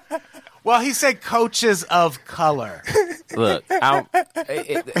 Well, he said coaches of color. Look,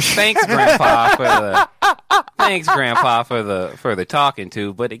 thanks, Grandpa, for the talking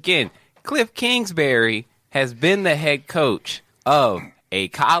to. But again, Cliff Kingsbury has been the head coach of a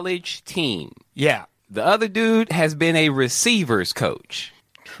college team. Yeah. The other dude has been a receivers coach,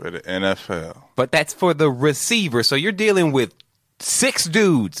 For the NFL. but that's for the receiver. So you're dealing with 6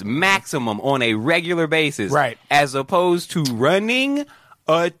 dudes maximum on a regular basis, Right. As opposed to running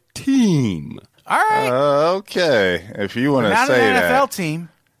a team. All right. Okay, if you want to Not say an NFL that, team.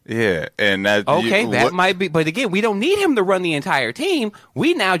 yeah, and that Okay, that what- might be, but again, we don't need him to run the entire team.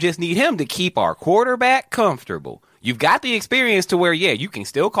 We now just need him to keep our quarterback comfortable. You've got the experience to where, yeah, you can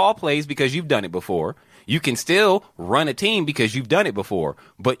still call plays because you've done it before. You can still run a team because you've done it before.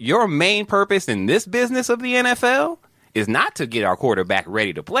 But your main purpose in this business of the NFL is not to get our quarterback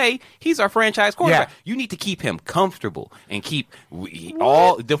ready to play. He's our franchise quarterback. Yeah. You need to keep him comfortable and keep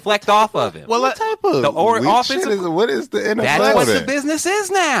all deflect off of him. Well, what type of weak offensive- shit is, what is the NFL? That's what the then? business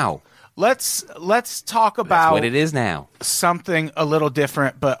is now. Let's talk That's about what it is now. something a little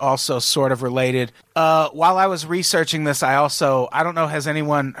different, but also sort of related. While I was researching this, I don't know, has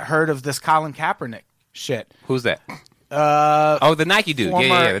anyone heard of this Colin Kaepernick shit? Who's that? The Nike dude.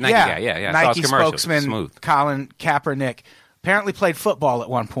 Yeah, the Nike guy. Yeah. I saw Nike his commercial. spokesman Smooth. Colin Kaepernick apparently played football at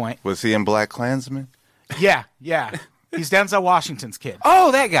one point. Was he in Black Klansman? Yeah. He's Denzel Washington's kid.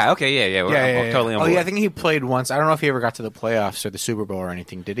 Oh, that guy. Okay, yeah. Yeah. Totally on Oh, board. yeah, I think he played once. I don't know if he ever got to the playoffs or the Super Bowl or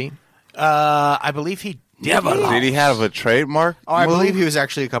anything. Did he? I believe he did. Did he have a trademark? Oh, I move? believe he was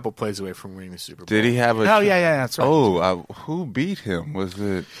actually a couple plays away from winning the Super Bowl. Did he have a? Oh, yeah, that's right. Oh, who beat him? Was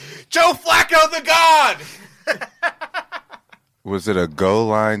it? Joe Flacco, the God! Was it a goal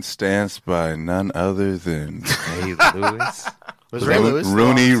line stance by none other than Ray Lewis. Was Ray Lewis still Rooney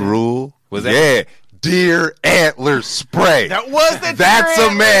on the team? Rule? Was that- Yeah, deer antler spray. That was the That's deer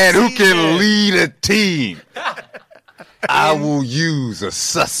a man who antler can season. lead a team. I will use a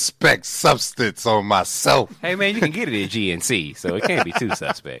suspect substance on myself. Hey, man, you can get it at GNC, so it can't be too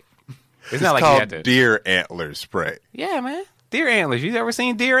suspect. It's not It's like you have called to. deer antler spray. Yeah, man. Deer antlers. You ever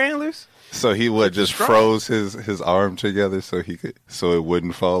seen deer antlers? So he would just froze his arm together so it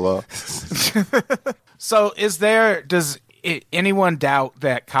wouldn't fall off. So does anyone doubt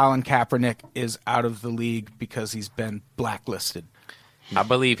that Colin Kaepernick is out of the league because he's been blacklisted? I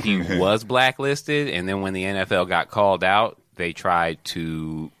believe he was blacklisted, and then when the NFL got called out, they tried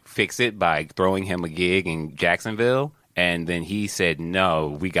to fix it by throwing him a gig in Jacksonville, and then he said,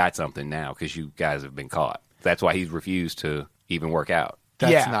 no, we got something now because you guys have been caught. That's why he's refused to even work out.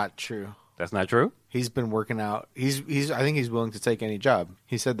 That's not true. That's not true? He's been working out. He's. I think he's willing to take any job.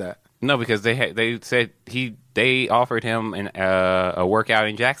 He said that. No, because they said they offered him a workout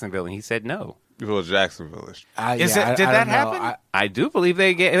in Jacksonville, and he said no. Well, Jacksonville is. Did that happen? I do believe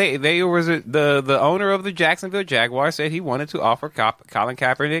they was the owner of the Jacksonville Jaguars said he wanted to offer Colin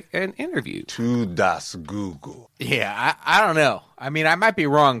Kaepernick an interview. To das Google. Yeah, I don't know. I mean, I might be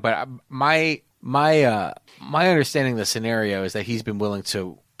wrong, but my understanding of the scenario is that he's been willing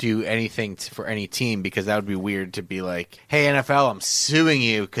to do anything for any team, because that would be weird to be like, hey, NFL, I'm suing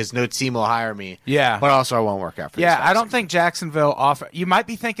you because no team will hire me. Yeah. But also I won't work out for this. Yeah, I don't think Jacksonville offer. You might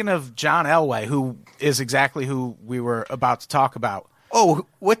be thinking of John Elway, who is exactly who we were about to talk about. Oh,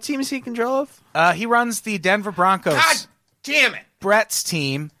 what team is he in control of? He runs the Denver Broncos. God damn it. Brett's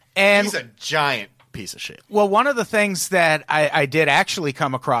team. And He's a giant piece of shit. well, one of the things that I did actually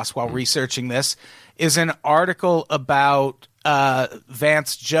come across while researching this is an article about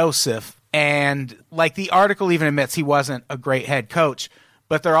Vance Joseph, and like the article even admits he wasn't a great head coach,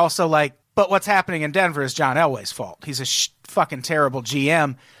 but they're also like, but what's happening in Denver is John Elway's fault. He's a fucking terrible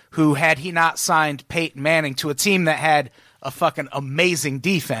GM who, had he not signed Peyton Manning to a team that had a fucking amazing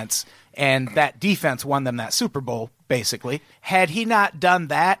defense, and that defense won them that Super Bowl, basically. Had he not done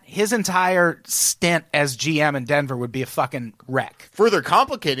that, his entire stint as GM in Denver would be a fucking wreck. Further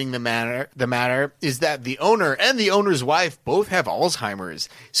complicating the matter is that the owner and the owner's wife both have Alzheimer's.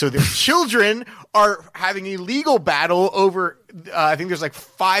 So their children are having a legal battle over, I think there's like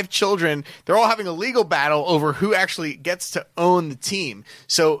 5 children. They're all having a legal battle over who actually gets to own the team.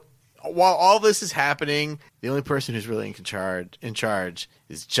 So while all this is happening, the only person who's really in charge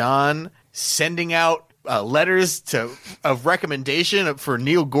is John, sending out letters of recommendation for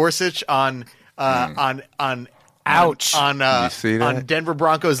Neil Gorsuch on Denver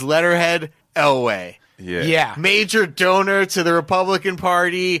Broncos letterhead. Elway, Yeah. major donor to the Republican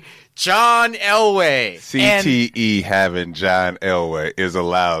Party, John Elway. CTE having John Elway is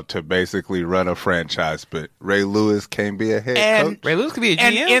allowed to basically run a franchise, but Ray Lewis can't be a head coach. Ray Lewis could be a GM.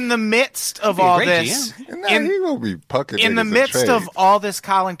 And in the midst of He'd be a all great this, GM. Nah, he gonna be pucking in the niggas midst trade. of all this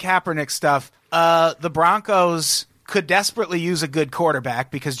Colin Kaepernick stuff, the Broncos could desperately use a good quarterback,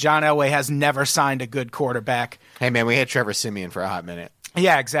 because John Elway has never signed a good quarterback. Hey man, we had Trevor Siemian for a hot minute.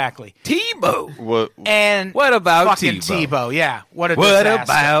 Yeah, exactly. Tebow. And What about fucking Tebow? Yeah, what What disaster.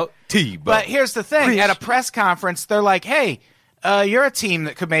 about Tebow? But here's the thing: at a press conference, they're like, "Hey, you're a team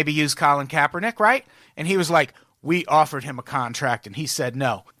that could maybe use Colin Kaepernick, right?" And he was like, "We offered him a contract, and he said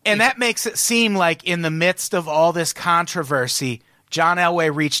no." And that makes it seem like in the midst of all this controversy, John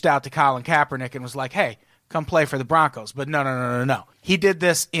Elway reached out to Colin Kaepernick and was like, "Hey, come play for the Broncos." But no. He did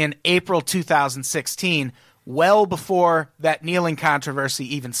this in April 2016, well before that kneeling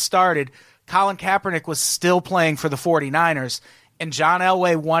controversy even started. Colin Kaepernick was still playing for the 49ers, and John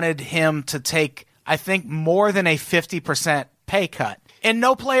Elway wanted him to take, I think, more than a 50% pay cut. And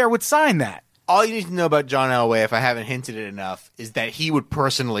no player would sign that. All you need to know about John Elway, if I haven't hinted it enough, is that he would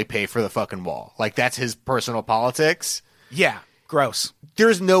personally pay for the fucking wall. Like, that's his personal politics. Yeah, gross.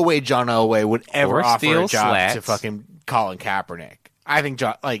 There's no way John Elway would ever Or offer steal a job slats. to fucking Colin Kaepernick. I think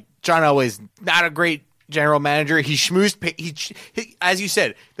John Elway's not a great general manager. He schmoozed. He, as you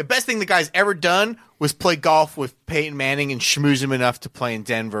said, the best thing the guy's ever done was play golf with Peyton Manning and schmooze him enough to play in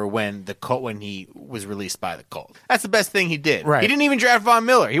Denver when he was released by the Colts. That's the best thing he did. Right. He didn't even draft Von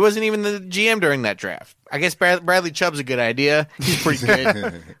Miller. He wasn't even the GM during that draft. I guess Bradley Chubb's a good idea. He's pretty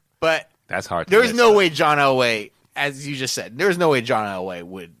good, but That's hard to There's miss, no though. way John Elway, as you just said, there's no way John Elway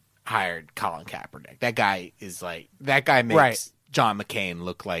would hire Colin Kaepernick. That guy makes Right. John McCain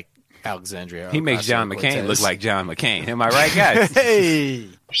look like Alexandria. He makes John McCain Ocasio-Cortez. look like John McCain. Am I right, guys? Hey.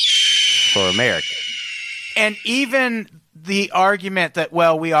 For America. And even the argument that,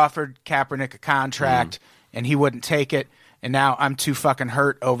 well, we offered Kaepernick a contract and he wouldn't take it, and now I'm too fucking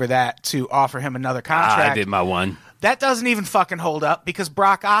hurt over that to offer him another contract. I did my one. That doesn't even fucking hold up, because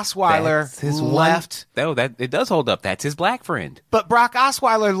Brock Osweiler That's his left. No, that it does hold up. That's his black friend. But Brock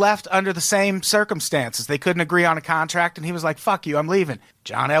Osweiler left under the same circumstances. They couldn't agree on a contract, and he was like, fuck you, I'm leaving.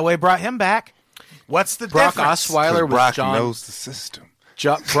 John Elway brought him back. What's the Brock difference? Osweiler was Brock John. knows the system.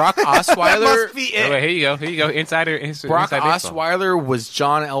 Brock Osweiler. Must be Oh, it. wait, here you go. Insider. Brock inside baseball. Osweiler was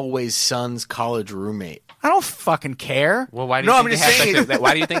John Elway's son's college roommate. I don't fucking care. Well, why do you No, think I'm they just have saying- such a,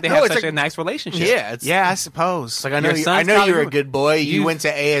 why do you think they No, have it's such like- a nice relationship? Yeah, it's Yeah, I suppose. like I know Your you, son's I know probably- you're a good boy. You you- went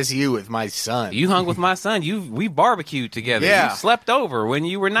to ASU with my son. You hung with my son. We barbecued together. Yeah. You slept over when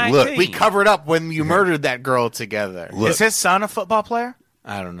you were 19. Look, we covered up when you murdered that girl together. Look, Is his son a football player?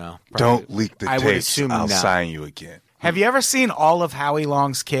 I don't know. don't leak the I would tapes. assume I'll not. sign you again. Have you ever seen all of Howie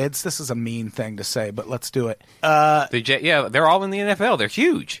Long's kids? This is a mean thing to say, but let's do it. They're all in the NFL. They're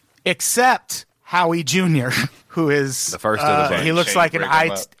huge. Except Howie Jr., who is The first of the bunch. he looks Shane, like an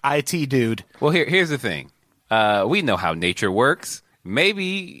break him IT dude. Well, here's the thing. We know how nature works.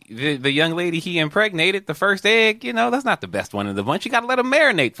 Maybe the young lady he impregnated, the first egg, that's not the best one in the bunch. You got to let him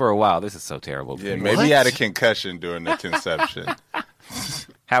marinate for a while. This is so terrible. Yeah, maybe he had a concussion during the conception.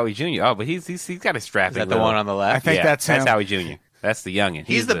 Howie Jr. Oh, but he's got a strapping. Is that the one on the left? I think Yeah, that's him. Howie Jr. That's the youngin.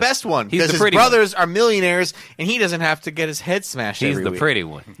 He's the best one He's because the his pretty brothers are millionaires and he doesn't have to get his head smashed. He's every the week. pretty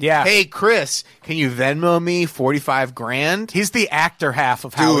one. Yeah. Hey Chris, can you Venmo me $45,000? He's the actor half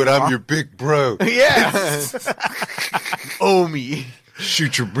of Howie Dude, I'm Long. your big bro. Yeah. Owe me.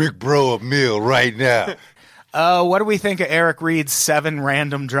 Shoot your big bro a meal right now. What do we think of Eric Reed's 7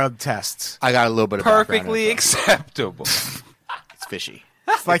 random drug tests? I got a little bit of Perfectly background info. acceptable. It's fishy.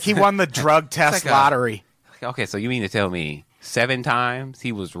 It's like he won the drug test like a- lottery Okay, so you mean to tell me 7 times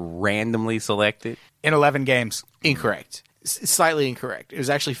he was randomly selected? in 11 games. Incorrect. Slightly incorrect. It was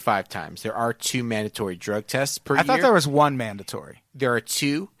actually 5 times. There are 2 mandatory drug tests per year. I thought there was 1 mandatory. There are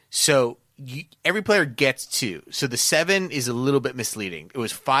 2. So every player gets 2. So the 7 is a little bit misleading. It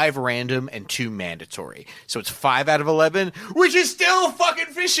was 5 random and 2 mandatory. So it's 5 out of 11, which is still fucking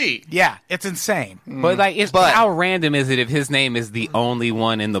fishy. Yeah, it's insane. But But- how random is it if his name is the only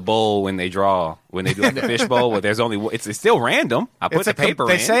one in the bowl when they do like the fish bowl? Where there's only it's still random. I put It's the paper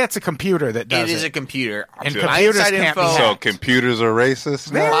They in. say it's a computer that does It is it. a computer. And My computers inside can't be info- So hacked. computers are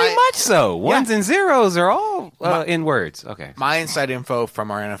racist now? Very much so. Ones and zeros are all in words. Okay. My inside info from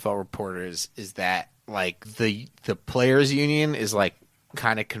our NFL reporters is that like the players union is like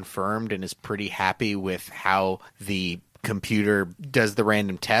kind of confirmed and is pretty happy with how the computer does the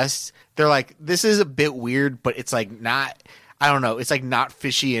random tests. They're like, this is a bit weird, but it's like not, I don't know, it's like not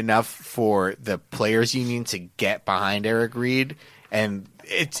fishy enough for the players union to get behind Eric Reed. And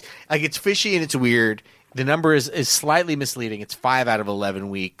it's like, it's fishy and it's weird. The number is slightly misleading. It's 5 out of 11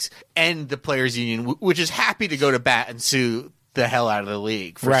 weeks. And the players union, which is happy to go to bat and sue the hell out of the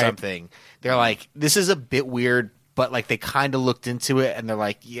league for Right. something. They're like, this is a bit weird, but like they kind of looked into it and they're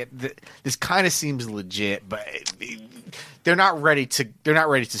like, yeah, this kind of seems legit, but they're not ready to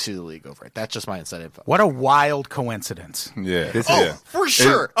sue the league over it. That's just my inside info. What a wild coincidence. Yeah. Oh, yeah. For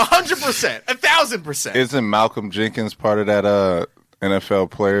sure, 100%, 1,000%. Isn't Malcolm Jenkins part of that NFL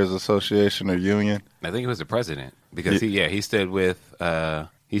Players Association or union? I think he was the president because he stood with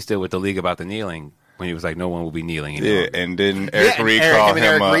the league about the kneeling when he was like, no one will be kneeling anymore. Yeah, and then Eric and Reed Eric- called him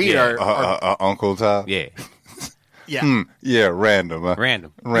and him Eric Reed are- Uncle Tom. Yeah. Yeah. Yeah, random. Huh?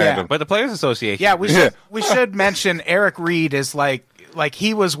 Random. Random. But the Players Association. Yeah, we should mention Eric Reed is like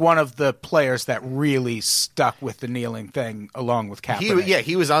he was one of the players that really stuck with the kneeling thing along with Kaepernick.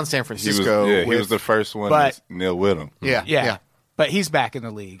 He was on San He was, Francisco. he with- was the first one but- to kneel with him. Yeah. But he's back in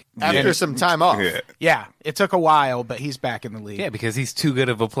the league. After some time off. Yeah. Yeah, it took a while, but he's back in the league. Yeah, because he's too good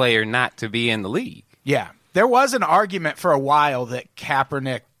of a player not to be in the league. Yeah. There was an argument for a while that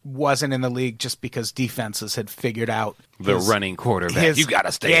Kaepernick wasn't in the league just because defenses had figured out The his- running quarterback. his You got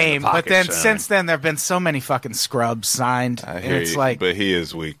to stay game. in the pocket, but then son. since then, there have been so many fucking scrubs signed. I and hear it's you, like, but he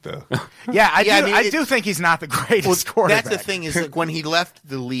is weak though. yeah, I mean, do think he's not the greatest quarterback. That's the thing is like when he left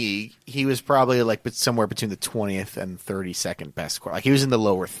the league, he was probably like somewhere between the 20th and 32nd best quarterback. Like he was in the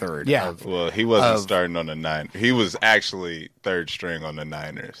lower third. Yeah. of- Well, he wasn't starting on the Niners. He was actually third string on the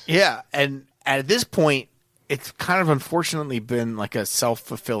Niners. Yeah, and at this point, it's kind of unfortunately been like a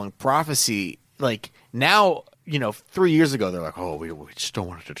self-fulfilling prophecy. Like now, 3 years ago, they're like, "Oh, we just don't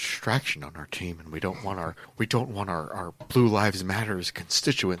want a distraction on our team, and we don't want our Blue Lives Matters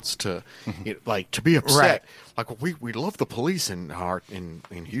constituents to to be upset. Right. Like we love the police in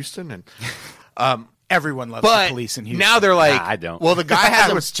Houston, and Everyone loves but the police in Houston. now they're like, Nah, I don't. Well, the guy I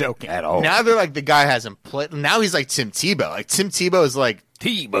hasn't was joking. At all. Now they're like the guy hasn't played. Now he's like Tim Tebow. Like Tim Tebow is like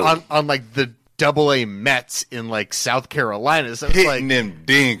Tebow. on like the Double-A Mets in like South Carolina. So it's Hitting like them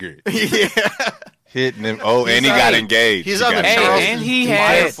dingers. yeah, Hitting them. Oh, and he got engaged. He's He on got the Hey, engaged. Charleston and he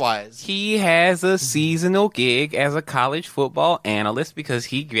has Fireflies. he has a seasonal gig as a college football analyst because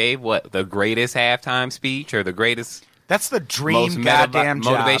he gave the greatest halftime speech or the greatest That's the dream most goddamn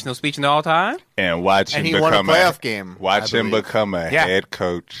job. motivational speech in all time. And watch And him he won a become playoff game, Watch I him believe. become a Yeah. head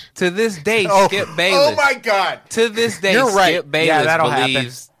coach. To this day, Oh, Skip Bayless. oh my God. To this day, You're right. Skip Bayless Yeah, that'll happen.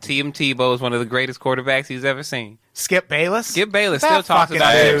 believes Tim Tebow is one of the greatest quarterbacks he's ever seen. Skip Bayless? Skip Bayless That still talks fucking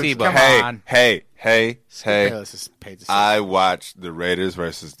about dude. Tim Tebow. Come hey, on. hey. Bayless is paid to say. I watched the Raiders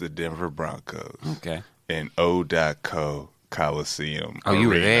versus the Denver Broncos Okay. in O.Co Coliseum. Oh, you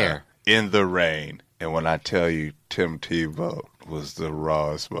were Arena there. in the rain. And when I tell you, Tim Tebow was the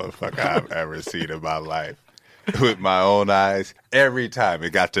rawest motherfucker I've ever seen in my life. With my own eyes, every time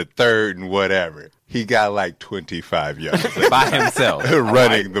it got to third and whatever, he got like 25 yards By himself.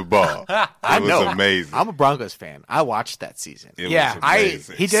 running the ball. I It was know. amazing. I'm a Broncos fan. I watched that season. It Yeah, was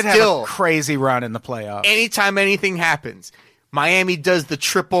amazing. he did have Still- a crazy run in the playoffs. Anytime anything happens, Miami does the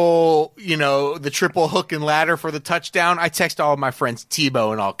triple hook and ladder for the touchdown. I text all of my friends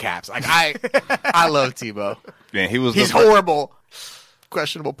Tebow in all caps. Like I love Tebow. Man, he's He's horrible.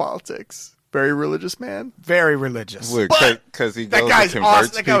 Questionable politics. Very religious man. Very religious. Because he That goes guy's and converts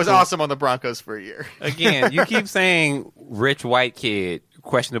awesome. That guy was people. awesome on the Broncos for a year. Again, you keep saying rich white kid,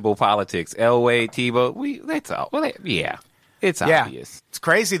 questionable politics, Elway, Tebow. That's all. Well, yeah, it's Yeah. obvious. It's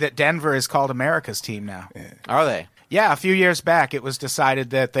crazy that Denver is called America's team now. Are they? Yeah, a few years back it was decided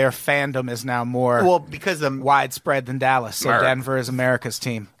that their fandom is now more Well, because the widespread than Dallas, so America. Denver is America's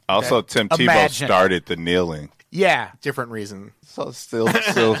team. Also, Tim Tebow Imagine. started the kneeling. Yeah. different reason. So still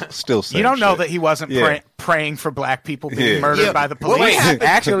same You don't know shit. that he wasn't Yeah. praying for black people being Yeah. murdered Yeah. by the Well, police. Wait,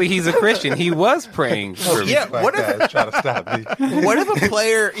 actually, he's a Christian. He was praying for Yeah. What if try to stop me? what if a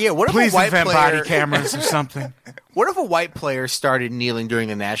player? Yeah. What if Please a white invent player? body cameras or something. What if a white player started kneeling during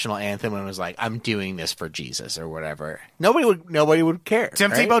the national anthem and was like, "I'm doing this for Jesus" or whatever? Nobody would care.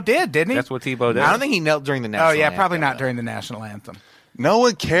 Tim right? Tebow did, didn't he? That's what Tebow does. I don't think he knelt during the national. Oh yeah, anthem, probably not though. during the national anthem. No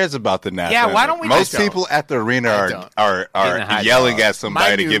one cares about the national. Yeah, why anthem. don't we Most just- people at the arena don't. are Getting a hot yelling dog. at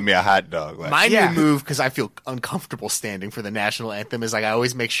somebody My to new- give me a hot dog. Like, My Yeah. new move, because I feel uncomfortable standing for the national anthem, is like I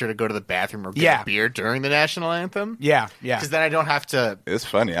always make sure to go to the bathroom or get Yeah. a beer during the national anthem. Yeah. Because then I don't have to. it's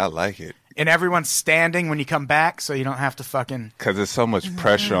funny. I like it And everyone's standing when you come back, so you don't have to fucking. because there's so much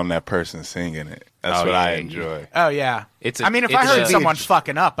pressure on that person singing it. That's Oh, what I yeah. enjoy. Oh yeah. It's I mean, if I it's heard a- someone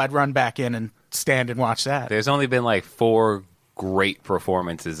fucking up, I'd run back in and stand and watch that. There's only been like 4 great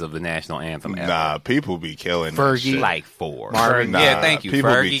performances of the national anthem ever. Nah, people be killing that Fergie. shit. Like 4. Marvin- yeah, Nah, thank you.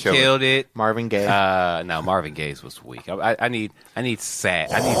 people be Fergie killing. killed it. Marvin Gaye. No, Marvin Gaye's was weak. I need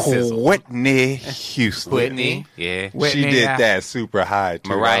sad. I need sizzle. Whitney Houston. Whitney, yeah. Whitney, She did yeah. that super high too.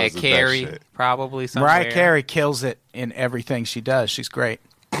 That Mariah was the best Carey, shit. probably somewhere. Mariah Carey kills it in everything she does. She's great.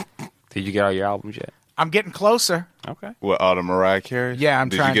 Did you get all your albums yet? I'm getting closer. Okay. What, all the Mariah Carey? Yeah, I'm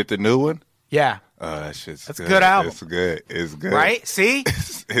Did trying- you get the new one? Yeah. Oh, that shit's That's a good. good album. It's good. It's good. Right? See?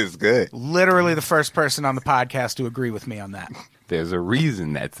 It's good. Literally the first person on the podcast to agree with me on that. There's a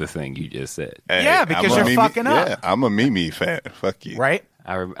reason that's the thing you just said. Hey, Yeah, because I'm a you're Mimi- fucking up. Yeah, I'm a Mimi fan. Fuck you. Right?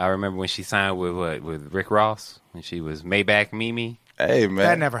 I remember when she signed with Rick Ross when she was Maybach Mimi. Hey, man.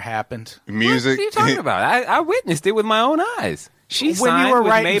 That never happened. Music. What are you talking about? I witnessed it with my own eyes. She When signed you were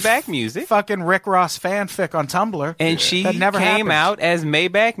with writing Maybach Music. fucking Rick Ross fanfic on Tumblr. And she That never came happened. out as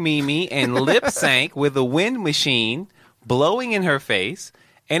Maybach Mimi and lip sync with a wind machine blowing in her face,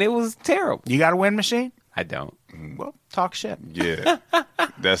 and it was terrible. You got a wind machine? I don't. Well, talk shit. Yeah.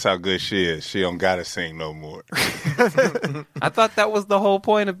 That's how good she is. She don't got to sing no more. I thought that was the whole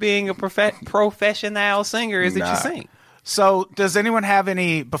point of being a professional singer is that Nah. you sing. So, does anyone have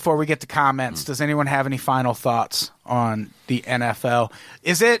any, before we get to comments, does anyone have any final thoughts on the NFL?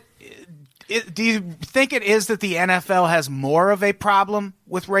 Do you think it is that the NFL has more of a problem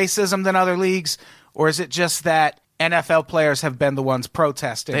with racism than other leagues? Or is it just that NFL players have been the ones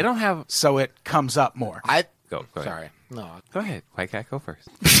protesting? They don't have. So it comes up more. Go ahead. Sorry. No. Go ahead. White Cat, go first.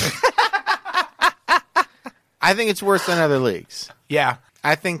 I think it's worse than other leagues. Yeah.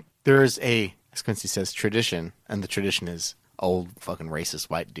 I think there's as Quincy says, tradition, and the tradition is old fucking racist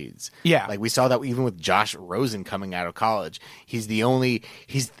white dudes. Yeah. Like we saw that even with Josh Rosen coming out of college. He's the only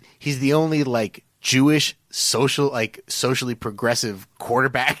like Jewish socially progressive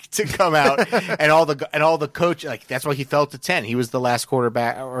quarterback to come out and all the coach, like that's why he fell to 10. He was the last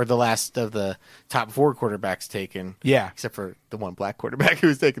quarterback or the last of the top 4 quarterbacks taken. Yeah. Except for the one black quarterback who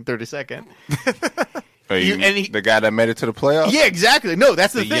was taken 32nd. The guy that made it to the playoffs? Yeah, exactly. No,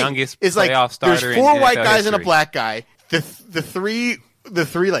 that's the The thing. youngest It's like playoff starter there's in 4 white NFL guys and a history. black guy. The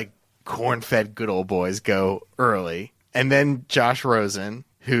three like corn-fed good old boys go early, and then Josh Rosen,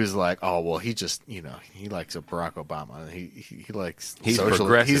 who's like, oh well, he just he likes a Barack Obama. He likes He's social-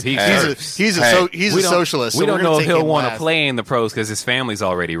 progressive. He's He's a socialist. We so don't we're know gonna if take he'll him want to last. play in the pros because his family's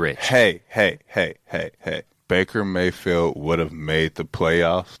already rich. Hey. Baker Mayfield would have made the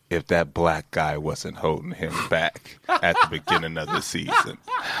playoffs if that black guy wasn't holding him back at the beginning of the season.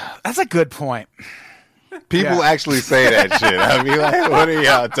 That's a good point. People actually say that shit. I mean, like, what are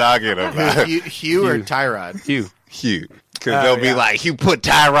y'all talking about? Hugh or Tyrod? Hugh. Because they'll be like, you put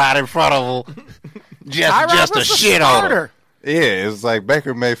Tyrod in front of him. Just a shit on him. Yeah, it's like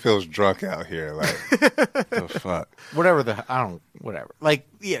Baker Mayfield's drunk out here. Like, the fuck? Whatever. Like,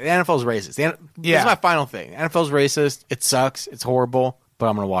 yeah, the NFL's racist. This is my final thing. The NFL's racist. It sucks. It's horrible. But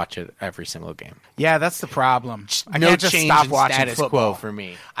I'm going to watch it every single game. Yeah, that's the problem. I No can't just change stop in watching status football quo for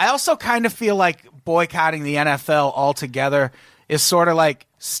me. I also kind of feel like boycotting the NFL altogether is sort of like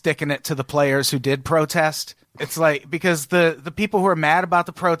sticking it to the players who did protest. It's like, because the people who are mad about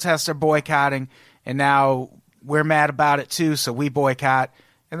the protests are boycotting, and now we're mad about it too, so we boycott,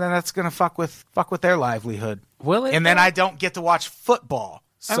 and then that's going to fuck with their livelihood. Will it? And then I don't get to watch football.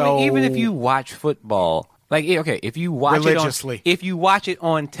 So I mean, even if you watch football, like, okay, if you watch religiously, if you watch it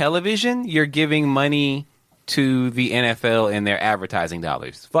on television, you're giving money to the NFL and their advertising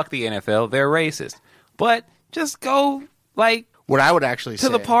dollars. Fuck the NFL, they're racist. But just go, like, What I would actually to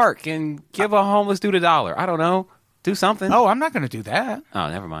say the park and give a homeless dude $1. I don't know. Do something. Oh, I'm not going to do that. Oh,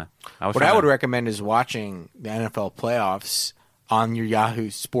 never mind. What I would recommend is watching the NFL playoffs on your Yahoo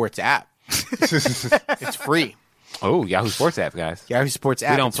Sports app. It's free. Oh, Yahoo Sports app, guys. Yahoo Sports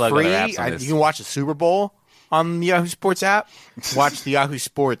app. don't It's plug free. other apps on this. You can watch the Super Bowl on the Yahoo Sports app. Watch the Yahoo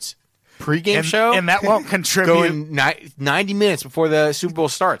Sports pregame show. And that won't contribute. Going 90 minutes before the Super Bowl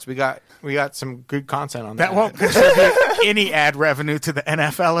starts. We got some good content on that. That won't contribute any ad revenue to the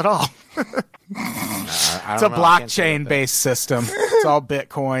NFL at all. It's a blockchain-based system. It's all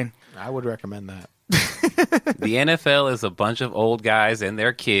Bitcoin. I would recommend that. The NFL is a bunch of old guys and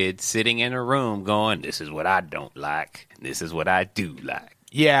their kids sitting in a room going, this is what I don't like, and this is what I do like.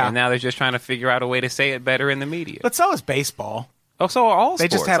 Yeah. And now they're just trying to figure out a way to say it better in the media. But so is baseball. Oh, so are all They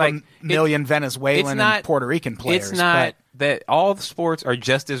sports. just have Like, a million Venezuelan and Puerto Rican players. It's not that all the sports are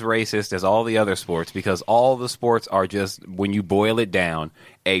just as racist as all the other sports, because all the sports are just, when you boil it down,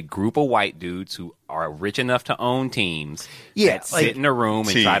 a group of white dudes who are rich enough to own teams that sit in a room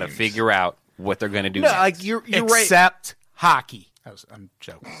and try to figure out what they're going to do. No, next. like you're right. Except hockey. I'm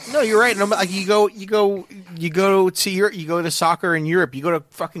joking. No, you're right. No, like you go to Europe, you go to soccer in Europe, you go to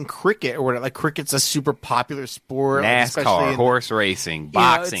fucking cricket or whatever. Like cricket's a super popular sport. NASCAR, horse racing,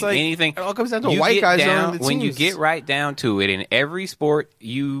 boxing, it's like, anything. It all comes down to You white get guys down- owning the when you teams. get right down to it, in every sport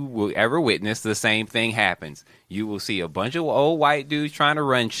you will ever witness, the same thing happens. You will see a bunch of old white dudes trying to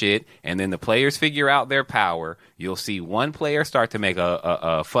run shit, and then the players figure out their power. You'll see one player start to make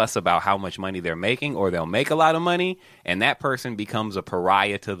a fuss about how much money they're making, or they'll make a lot of money, and that person becomes a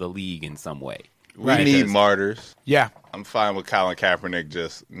pariah to the league in some way. We need martyrs. Yeah. I'm fine with Colin Kaepernick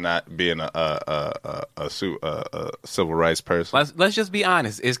just not being a civil rights person. Let's just be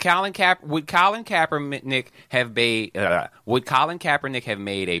honest. Would Colin Kaepernick have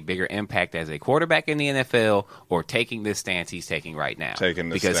made a bigger impact as a quarterback in the NFL, or taking this stance he's taking right now?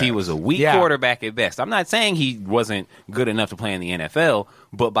 Because he was a weak quarterback at best. I'm not saying he wasn't good enough to play in the NFL,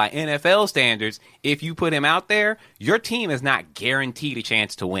 but by NFL standards, if you put him out there, your team is not guaranteed a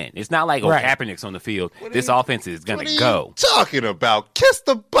chance to win. It's not like, Kaepernick's on the field, this offense is going to go. Talking about kiss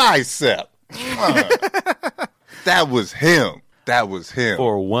the bicep. That was him.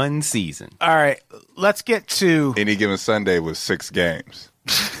 For one season. All right. Let's get to Any Given Sunday was 6 games.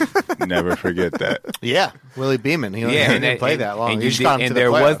 Never forget that. Yeah, Willie Beeman. He didn't play that long. And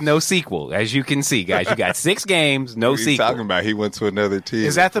there was no sequel, as you can see, guys. You got 6 games, no What are you sequel. talking about? He went to another team.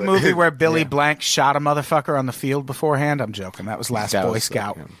 Is that the movie where Billy Blank shot a motherfucker on the field beforehand? I'm joking. That was Last That Boy was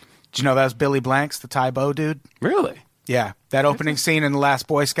Scout. him. Did you know that was Billy Blanks, the Tybo dude? Really? Yeah, that opening scene in The Last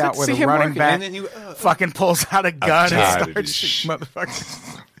Boy Scout where see the him running working, back and then you, fucking pulls out a gun and tired of starts this shooting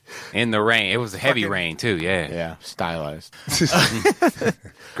motherfuckers. In the rain. It was a heavy rain, too. Yeah. Yeah, stylized.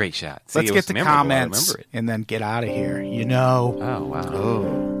 Great shot. See, Let's it get was to memorable. I comments remember it. and then get out of here. You know, Oh,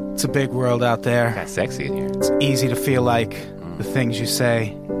 wow. it's a big world out there. Got sexy in here. It's easy to feel like the things you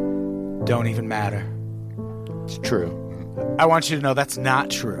say don't even matter. It's true. I want you to know that's not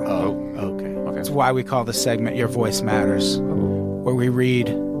true. Oh, okay. That's why we call this segment Your Voice Matters, where we read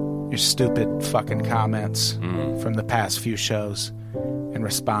your stupid fucking comments from the past few shows and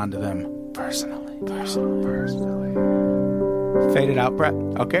respond to them personally. Fade it out, Brett.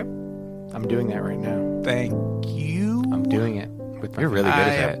 Okay. I'm doing that right now. Thank you. I'm doing it. With my You're really good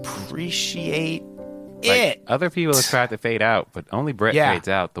I at that. appreciate Like, it. other people have tried to fade out, but only Brett Yeah. fades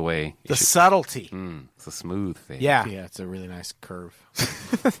out the way The subtlety. It's a smooth fade. Yeah. Yeah, it's a really nice curve.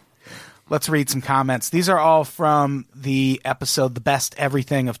 Let's read some comments. These are all from the episode, The Best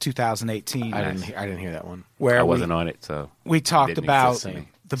Everything of 2018. I didn't hear that one. Where I wasn't on it, so we talked didn't about exist to me.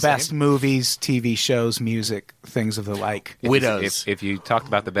 the best movies, TV shows, music, things of the like. Widows. If you talked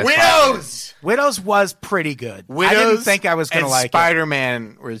about the best Widows! Widows was pretty good. Widows. I didn't think I was going to and like it.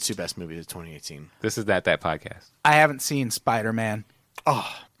 Spider-Man were the two best movies of 2018. this is that podcast. I haven't seen Spider-Man.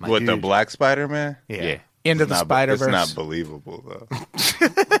 Oh, my With the dude. Black Spider-Man? Yeah. Into the It's Spider-Verse. not believable, though.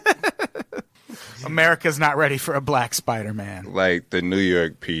 America's not ready for a black Spider-Man. Like, the New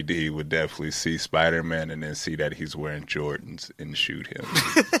York PD would definitely see Spider-Man and then see that he's wearing Jordans and shoot him.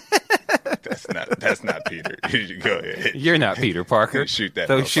 That's not Peter. You go ahead. You're not Peter Parker. Shoot that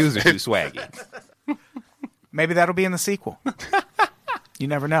Those motherfucker. shoes are too swaggy. Maybe that'll be in the sequel. You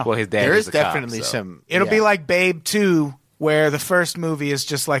never know. Well, his dad There is is a cop, definitely so. some. It'll yeah. be like Babe 2, where the first movie is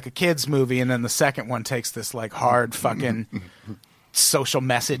just like a kid's movie, and then the second one takes this like hard fucking social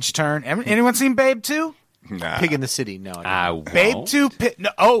message turn. Anyone seen Babe 2? Nah. Pig in the City. No, I won't. Babe 2, no,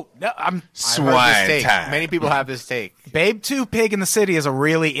 oh, no, I've heard this Swine take. time. Many people have this take. Babe 2, Pig in the City is a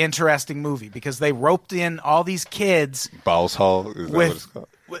really interesting movie because they roped in all these kids Boss Hall? Is that what it's with. called?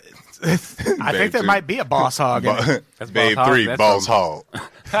 I think Babe there 2. might be a boss hog in it. That's Babe Boss Hog. 3, That's Boss from- Hall.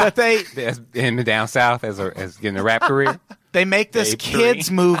 But they That's him down south as getting a rap career. they make this Babe kids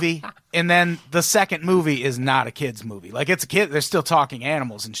 3. movie, and then the second movie is not a kids movie. Like it's a kid, they're still talking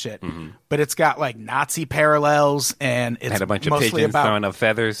animals and shit, but it's got like Nazi parallels, and it's Had a bunch of mostly pigeons about throwing up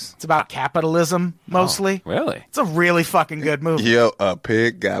feathers. it's about capitalism mostly. Really? It's a really fucking good movie. Yo, a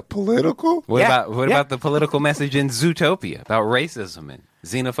pig got political? What Yeah, about yeah. the political message in Zootopia about racism and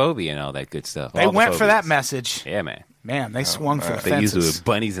xenophobia and all that good stuff? They All the went for that phobias. messed. Yeah, man. Man, they swung for the They used it fences. with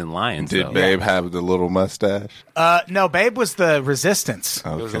bunnies and lions. Did though. Babe have the little mustache? No, Babe was the resistance. It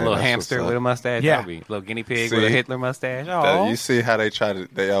was a Okay, little that's hamster what's with a up. mustache. Yeah. That would be a little guinea pig See? with a Hitler mustache. That- Oh, you see how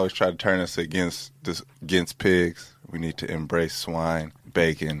they always try to turn us against pigs. We need to embrace swine,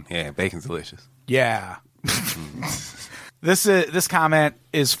 bacon. yeah, bacon's delicious. Yeah. This comment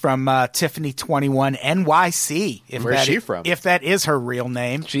is from Tiffany21 NYC. Where's she from? If that is her real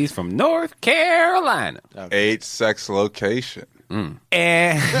name. She's from North Carolina. Age, sex, location.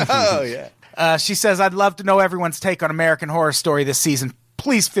 And Oh yeah. she says, I'd love to know everyone's take on American Horror Story this season.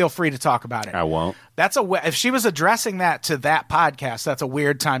 Please feel free to talk about it. I won't. That's if she was addressing that to that podcast, that's a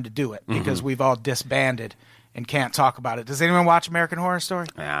weird time to do it because we've all disbanded and can't talk about it. Does anyone watch American Horror Story?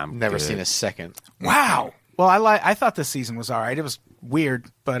 Nah, I'm Never good. seen a second. Wow. Well, I thought this season was all right. It was weird,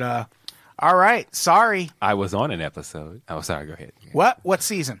 but all right. Sorry. I was on an episode. Oh, sorry. Go ahead. What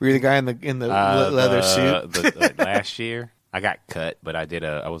season? Were you the guy in the leather suit? The last year, I got cut, but I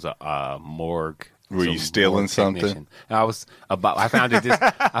was a morgue. Were you some stealing morgue something? technician.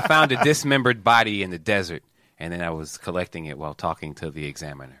 I found a dismembered body in the desert, and then I was collecting it while talking to the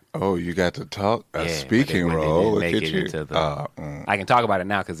examiner. Oh, you got to talk a Yeah, speaking but they role. didn't Look make at it you. into the- I can talk about it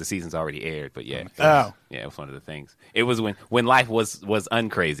now because the season's already aired. But yeah, Oh. yeah, it was one of the things. It was when life was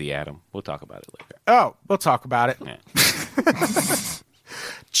uncrazy, Adam. We'll talk about it later. Oh, we'll talk about it. Yeah.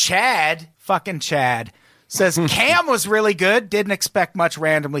 Fucking Chad, says Cam was really good. Didn't expect much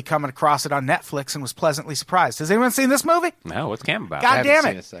randomly coming across it on Netflix and was pleasantly surprised. Has anyone seen this movie? No, what's Cam about? God I haven't damn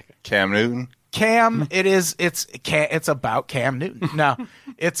seen it. a second. Cam Newton. Cam, it's about Cam Newton. No,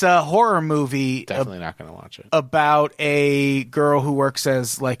 it's a horror movie Definitely not going to watch it. about a girl who works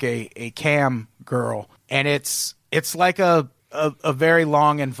as like a cam girl, and it's like a very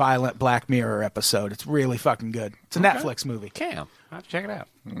long and violent Black Mirror episode. It's really fucking good. It's a Netflix movie. Cam. I'll have to check it out.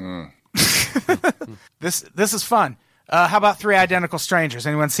 This is fun. How about Three Identical Strangers?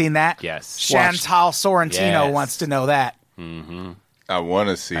 Anyone seen that? Yes. Chantal Sorrentino Yes. wants to know that. I want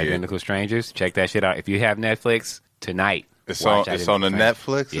to see it. Identical Strangers. Check that shit out. If you have Netflix tonight, It's watch on the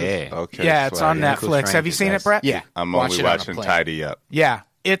Identical Netflix. Yeah. Okay. Yeah, it's on swag. Identical Netflix. Have you Strangers, seen it, that's- Brett? Yeah, I'm watch only it on a watching plane. Tidy Up. Yeah,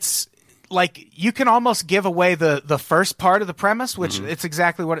 it's like you can almost give away the first part of the premise, which it's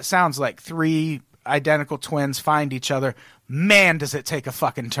exactly what it sounds like. Three identical twins find each other. Man, does it take a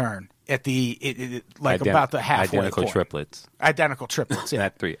fucking turn at about the halfway Identical point. triplets. Identical triplets. Yeah,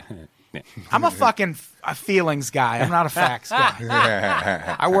 Not three. Yeah. I'm a fucking a feelings guy. I'm not a facts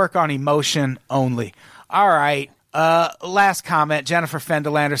guy. I work on emotion only. All right. Last comment. Jennifer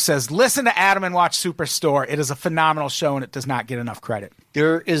Fendelander says, "Listen to Adam and watch Superstore. It is a phenomenal show and it does not get enough credit."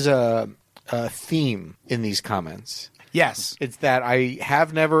 There is a theme in these comments. Yes. It's that I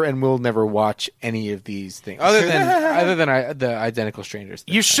have never and will never watch any of these things other than the Identical Strangers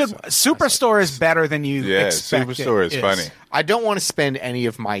thing. You should. Superstore is better than you Yeah, expect. Superstore it is funny. I don't want to spend any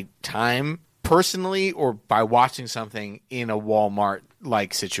of my time personally or by watching something in a Walmart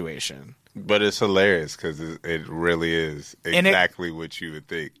like situation. But it's hilarious because it really is And it- exactly what you would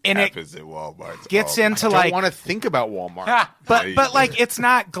think and it happens at Walmart. Gets Oh, into I like, don't want to think about Walmart. but like it's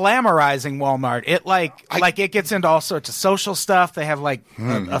not glamorizing Walmart. It like it gets into all sorts of social stuff. They have like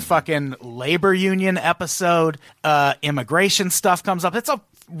a fucking labor union episode. Immigration stuff comes up. It's a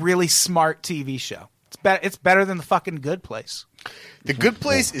really smart TV show. It's better than The fucking Good Place. The Good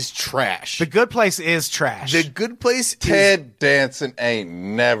Place is trash. The Good Place is trash. The Good Place Ted Danson ain't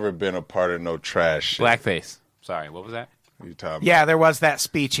never been a part of no trash shit. Blackface. Sorry, what was that? What you talking Yeah, there was that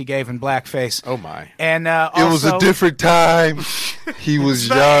speech he gave in blackface. Oh my! And about? It was a different time. He was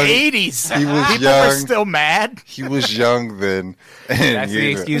the young. 80s. He was People young. were still mad. He was young then. And, That's the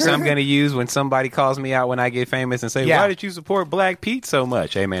excuse I'm going to use when somebody calls me out when I get famous and say, Yeah. why did you support Black Pete so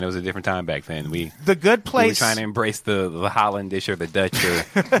much? Hey, man, it was a different time back then. We The Good were Place. trying to embrace the Hollandish or the Dutch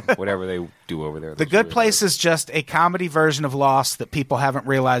or whatever they do over there. The Good Place is just a comedy version of Lost that people haven't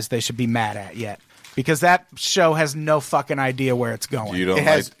realized they should be mad at yet. Because that show has no fucking idea where it's going. You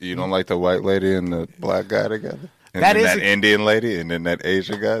don't like the white lady and the black guy together? And That then is that Indian lady and then that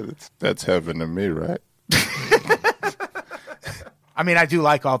Asian guy? That's heaven to me, right? I mean, I do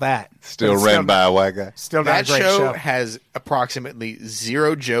like all that. Still But it's ran by a white guy. Still not That a great show has approximately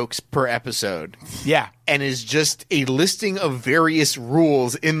 0 jokes per episode, Yeah. and is just a listing of various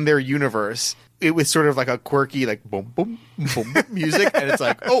rules in their universe. It was sort of like a quirky, like boom, boom, boom, boom music, and it's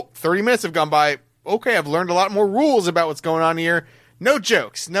like, oh, 30 minutes have gone by. Okay, I've learned a lot more rules about what's going on here. No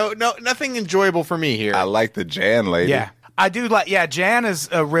jokes, no, nothing enjoyable for me here. I like the Jan lady. Yeah. I do like, Jan is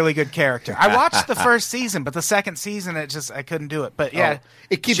a really good character. I watched the first season, but the second season, I couldn't do it. But yeah,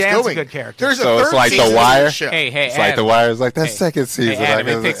 It keeps Jan's going. a good character. There's a So it's third like The season of Wire? this show. Hey, It's like Adam. The Wire is like that second season. Hey, Adam,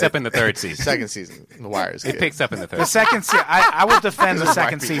 like, it picks up in the third season. Second season, The Wire is It good. picks up in the third the season. second season, I would defend the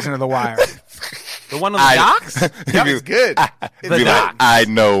second season of The Wire. The one on the docks? Yep, it's good. Be like, I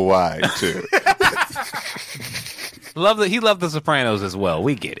know why, too. He loved The Sopranos as well.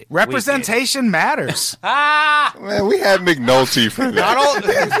 We get it. Representation matters. Man, we had McNulty for that. Not all.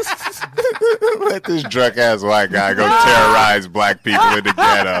 Let this drunk-ass white guy go terrorize black people in the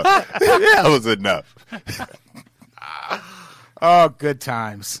ghetto. That was enough. Oh, good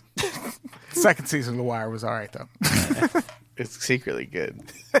times. Second season of The Wire was all right, though. It's secretly good.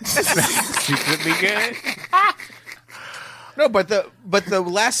 Secretly good. No, but the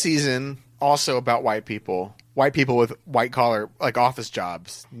last season also about white people with white collar like office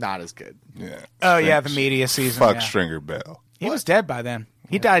jobs, not as good. Yeah. Oh, yeah, the media season. Fuck yeah. Stringer Bell. He was dead by then.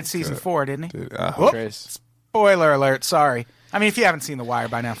 He died season 4, didn't he? Dude, I Whoop. hope. Spoiler alert, sorry. I mean, if you haven't seen The Wire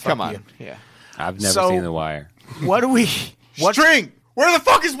by now, fuck Come on, you. yeah. I've never So- seen The Wire. What do we... What, String, where the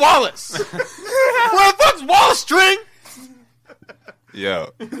fuck is Wallace? Where the fuck's Wallace? String. Yo,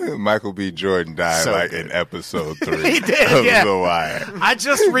 Michael B. Jordan died So like good. in episode 3 He did, of yeah. The Wire. I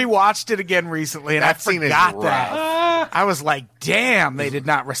just rewatched it again recently, and That I scene is forgot rough. that. I was like, damn, they did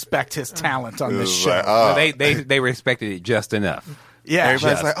not respect his talent on It this was show. like, oh. They respected it just enough. yeah.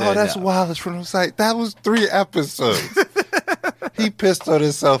 Everybody's like, oh, that's enough. Wallace from the site. That was 3 episodes. He pissed on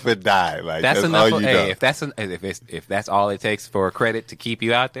himself and died. Like That's that's enough. all you know. Hey, if that's all it takes for a credit to keep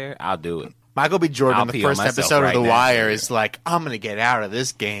you out there, I'll do it. Michael B. Jordan, I'll in the pee on first myself episode right of The now. Wire, is like, I'm going to get out of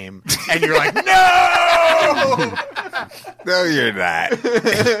this game. And you're like, no! No, you're not.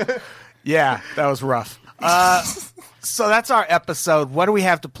 Yeah, that was rough. So that's our episode. What do we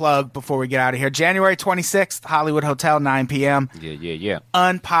have to plug before we get out of here? January 26th, Hollywood Hotel, 9 p.m. Yeah.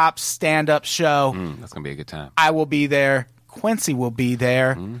 Unpopped stand-up show. That's gonna be a good time. I will be there. Quincy will be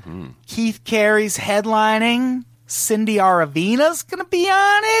there. Mm-hmm. Keith Carey's headlining. Cindy Aravina's going to be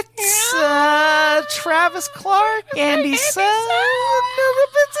on it. Travis Clark, Andy Sub.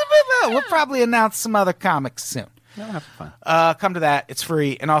 We'll probably announce some other comics soon. Have fun. Come to that. It's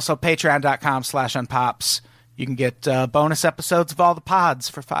free. And also patreon.com/unpops. You can get bonus episodes of all the pods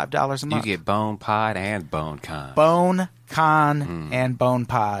for $5 a You month. get Bone Pod and Bone Con. Bone Con and Bone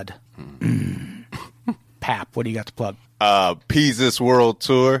Pod. Pap, what do you got to plug? Peezus World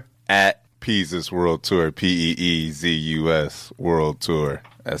Tour at Peezus World Tour. Peezus World Tour.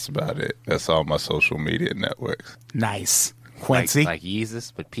 That's about it. That's all my social media networks. Nice. Quincy. like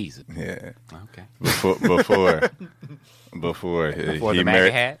Yeezus, but Peas. Yeah. Okay. Before he For the MAGA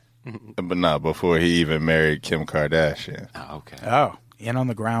married, hat. but no, before he even married Kim Kardashian. Oh, okay. Oh, in on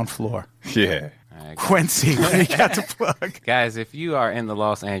the ground floor. Yeah. All right, Quincy, what do you got to plug? guys, if you are in the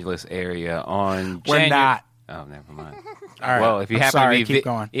Los Angeles area on We're not. Oh, never mind. All right. Well, if you I'm happen sorry, to be keep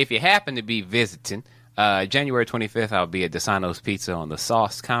going. if you happen to be visiting, January 25th, I'll be at Desano's Pizza on the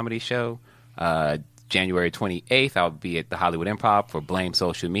Sauce Comedy Show. January 28th, I'll be at the Hollywood Improv for Blame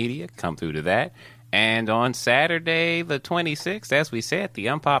Social Media. Come through to that. And on Saturday, the 26th, as we said, the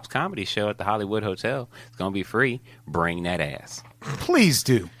Unpops Comedy Show at the Hollywood Hotel. It's going to be free. Bring that ass. Please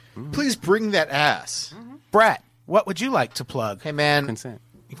do. Please bring that ass. Brett, what would you like to plug? Hey, man. Consent.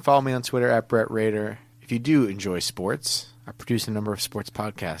 You can follow me on Twitter at Brett Rader. If you do enjoy sports, I produce a number of sports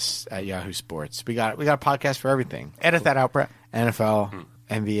podcasts at Yahoo Sports. We got a podcast for everything. Edit that out, Brett. NFL,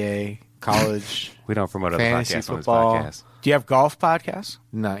 NBA, college. We don't promote other Fantasy podcasts football. on this podcast. Do you have golf podcasts?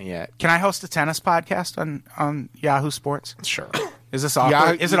 Not yet. Can I host a tennis podcast on Yahoo Sports? Sure. Is this awkward?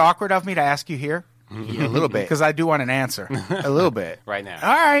 Yahoo- Is it awkward of me to ask you here? Yeah, a little bit. Because I do want an answer. A little bit. Right now. All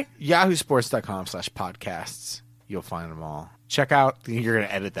right. YahooSports.com/podcasts. You'll find them all. Check out You're going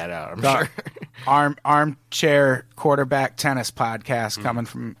to edit that out, I'm the sure. Armchair Quarterback Tennis Podcast coming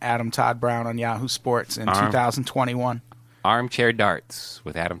from Adam Todd Brown on Yahoo Sports in 2021. Armchair Darts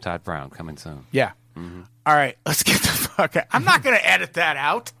with Adam Todd Brown coming soon. Yeah. All right. Let's get the fuck out. I'm not going to edit that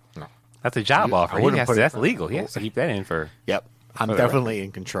out. That's a job offer. wouldn't put it- That's legal. He has to keep that in for. Yep. I'm definitely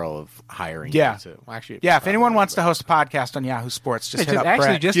in control of hiring. Yeah. you to- well, actually, Yeah, if anyone wants to host a podcast on Yahoo Sports, just hit up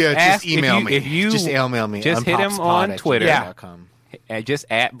Brett. Just Yeah, ask just email if you, me. If you Just email me. Just hit him on Twitter. unpopspod@gmail.com. Just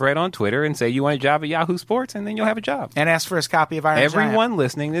at Brett on Twitter and say you want a job at Yahoo Sports, and then you'll have a job. and ask for his copy of Iron Everyone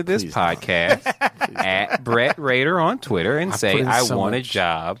listening to this Please. podcast at Brett Rader on Twitter and put say in I so want a much-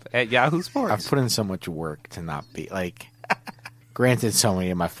 job at Yahoo I've Sports. put in so much work to not be like. Granted, so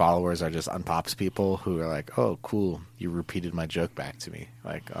many of my followers are just unpops people who are like, "Oh, cool, you repeated my joke back to me."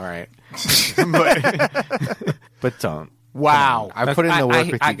 Like, all right, but don't. Wow. I put in the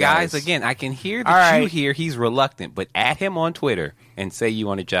work with you guys. Again, I can hear All that you right. hear he's reluctant, but at him on Twitter and say you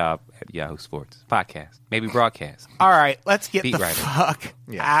want a job at Yahoo Sports podcast, maybe broadcast. All right, let's get Beat the writer. fuck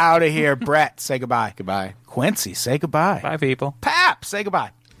Yeah. out of here. Brett, say goodbye. Goodbye. Quincy, say goodbye. Bye, people. Pap, say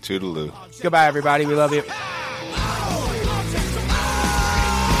goodbye. Toodaloo. Goodbye, everybody. We love you.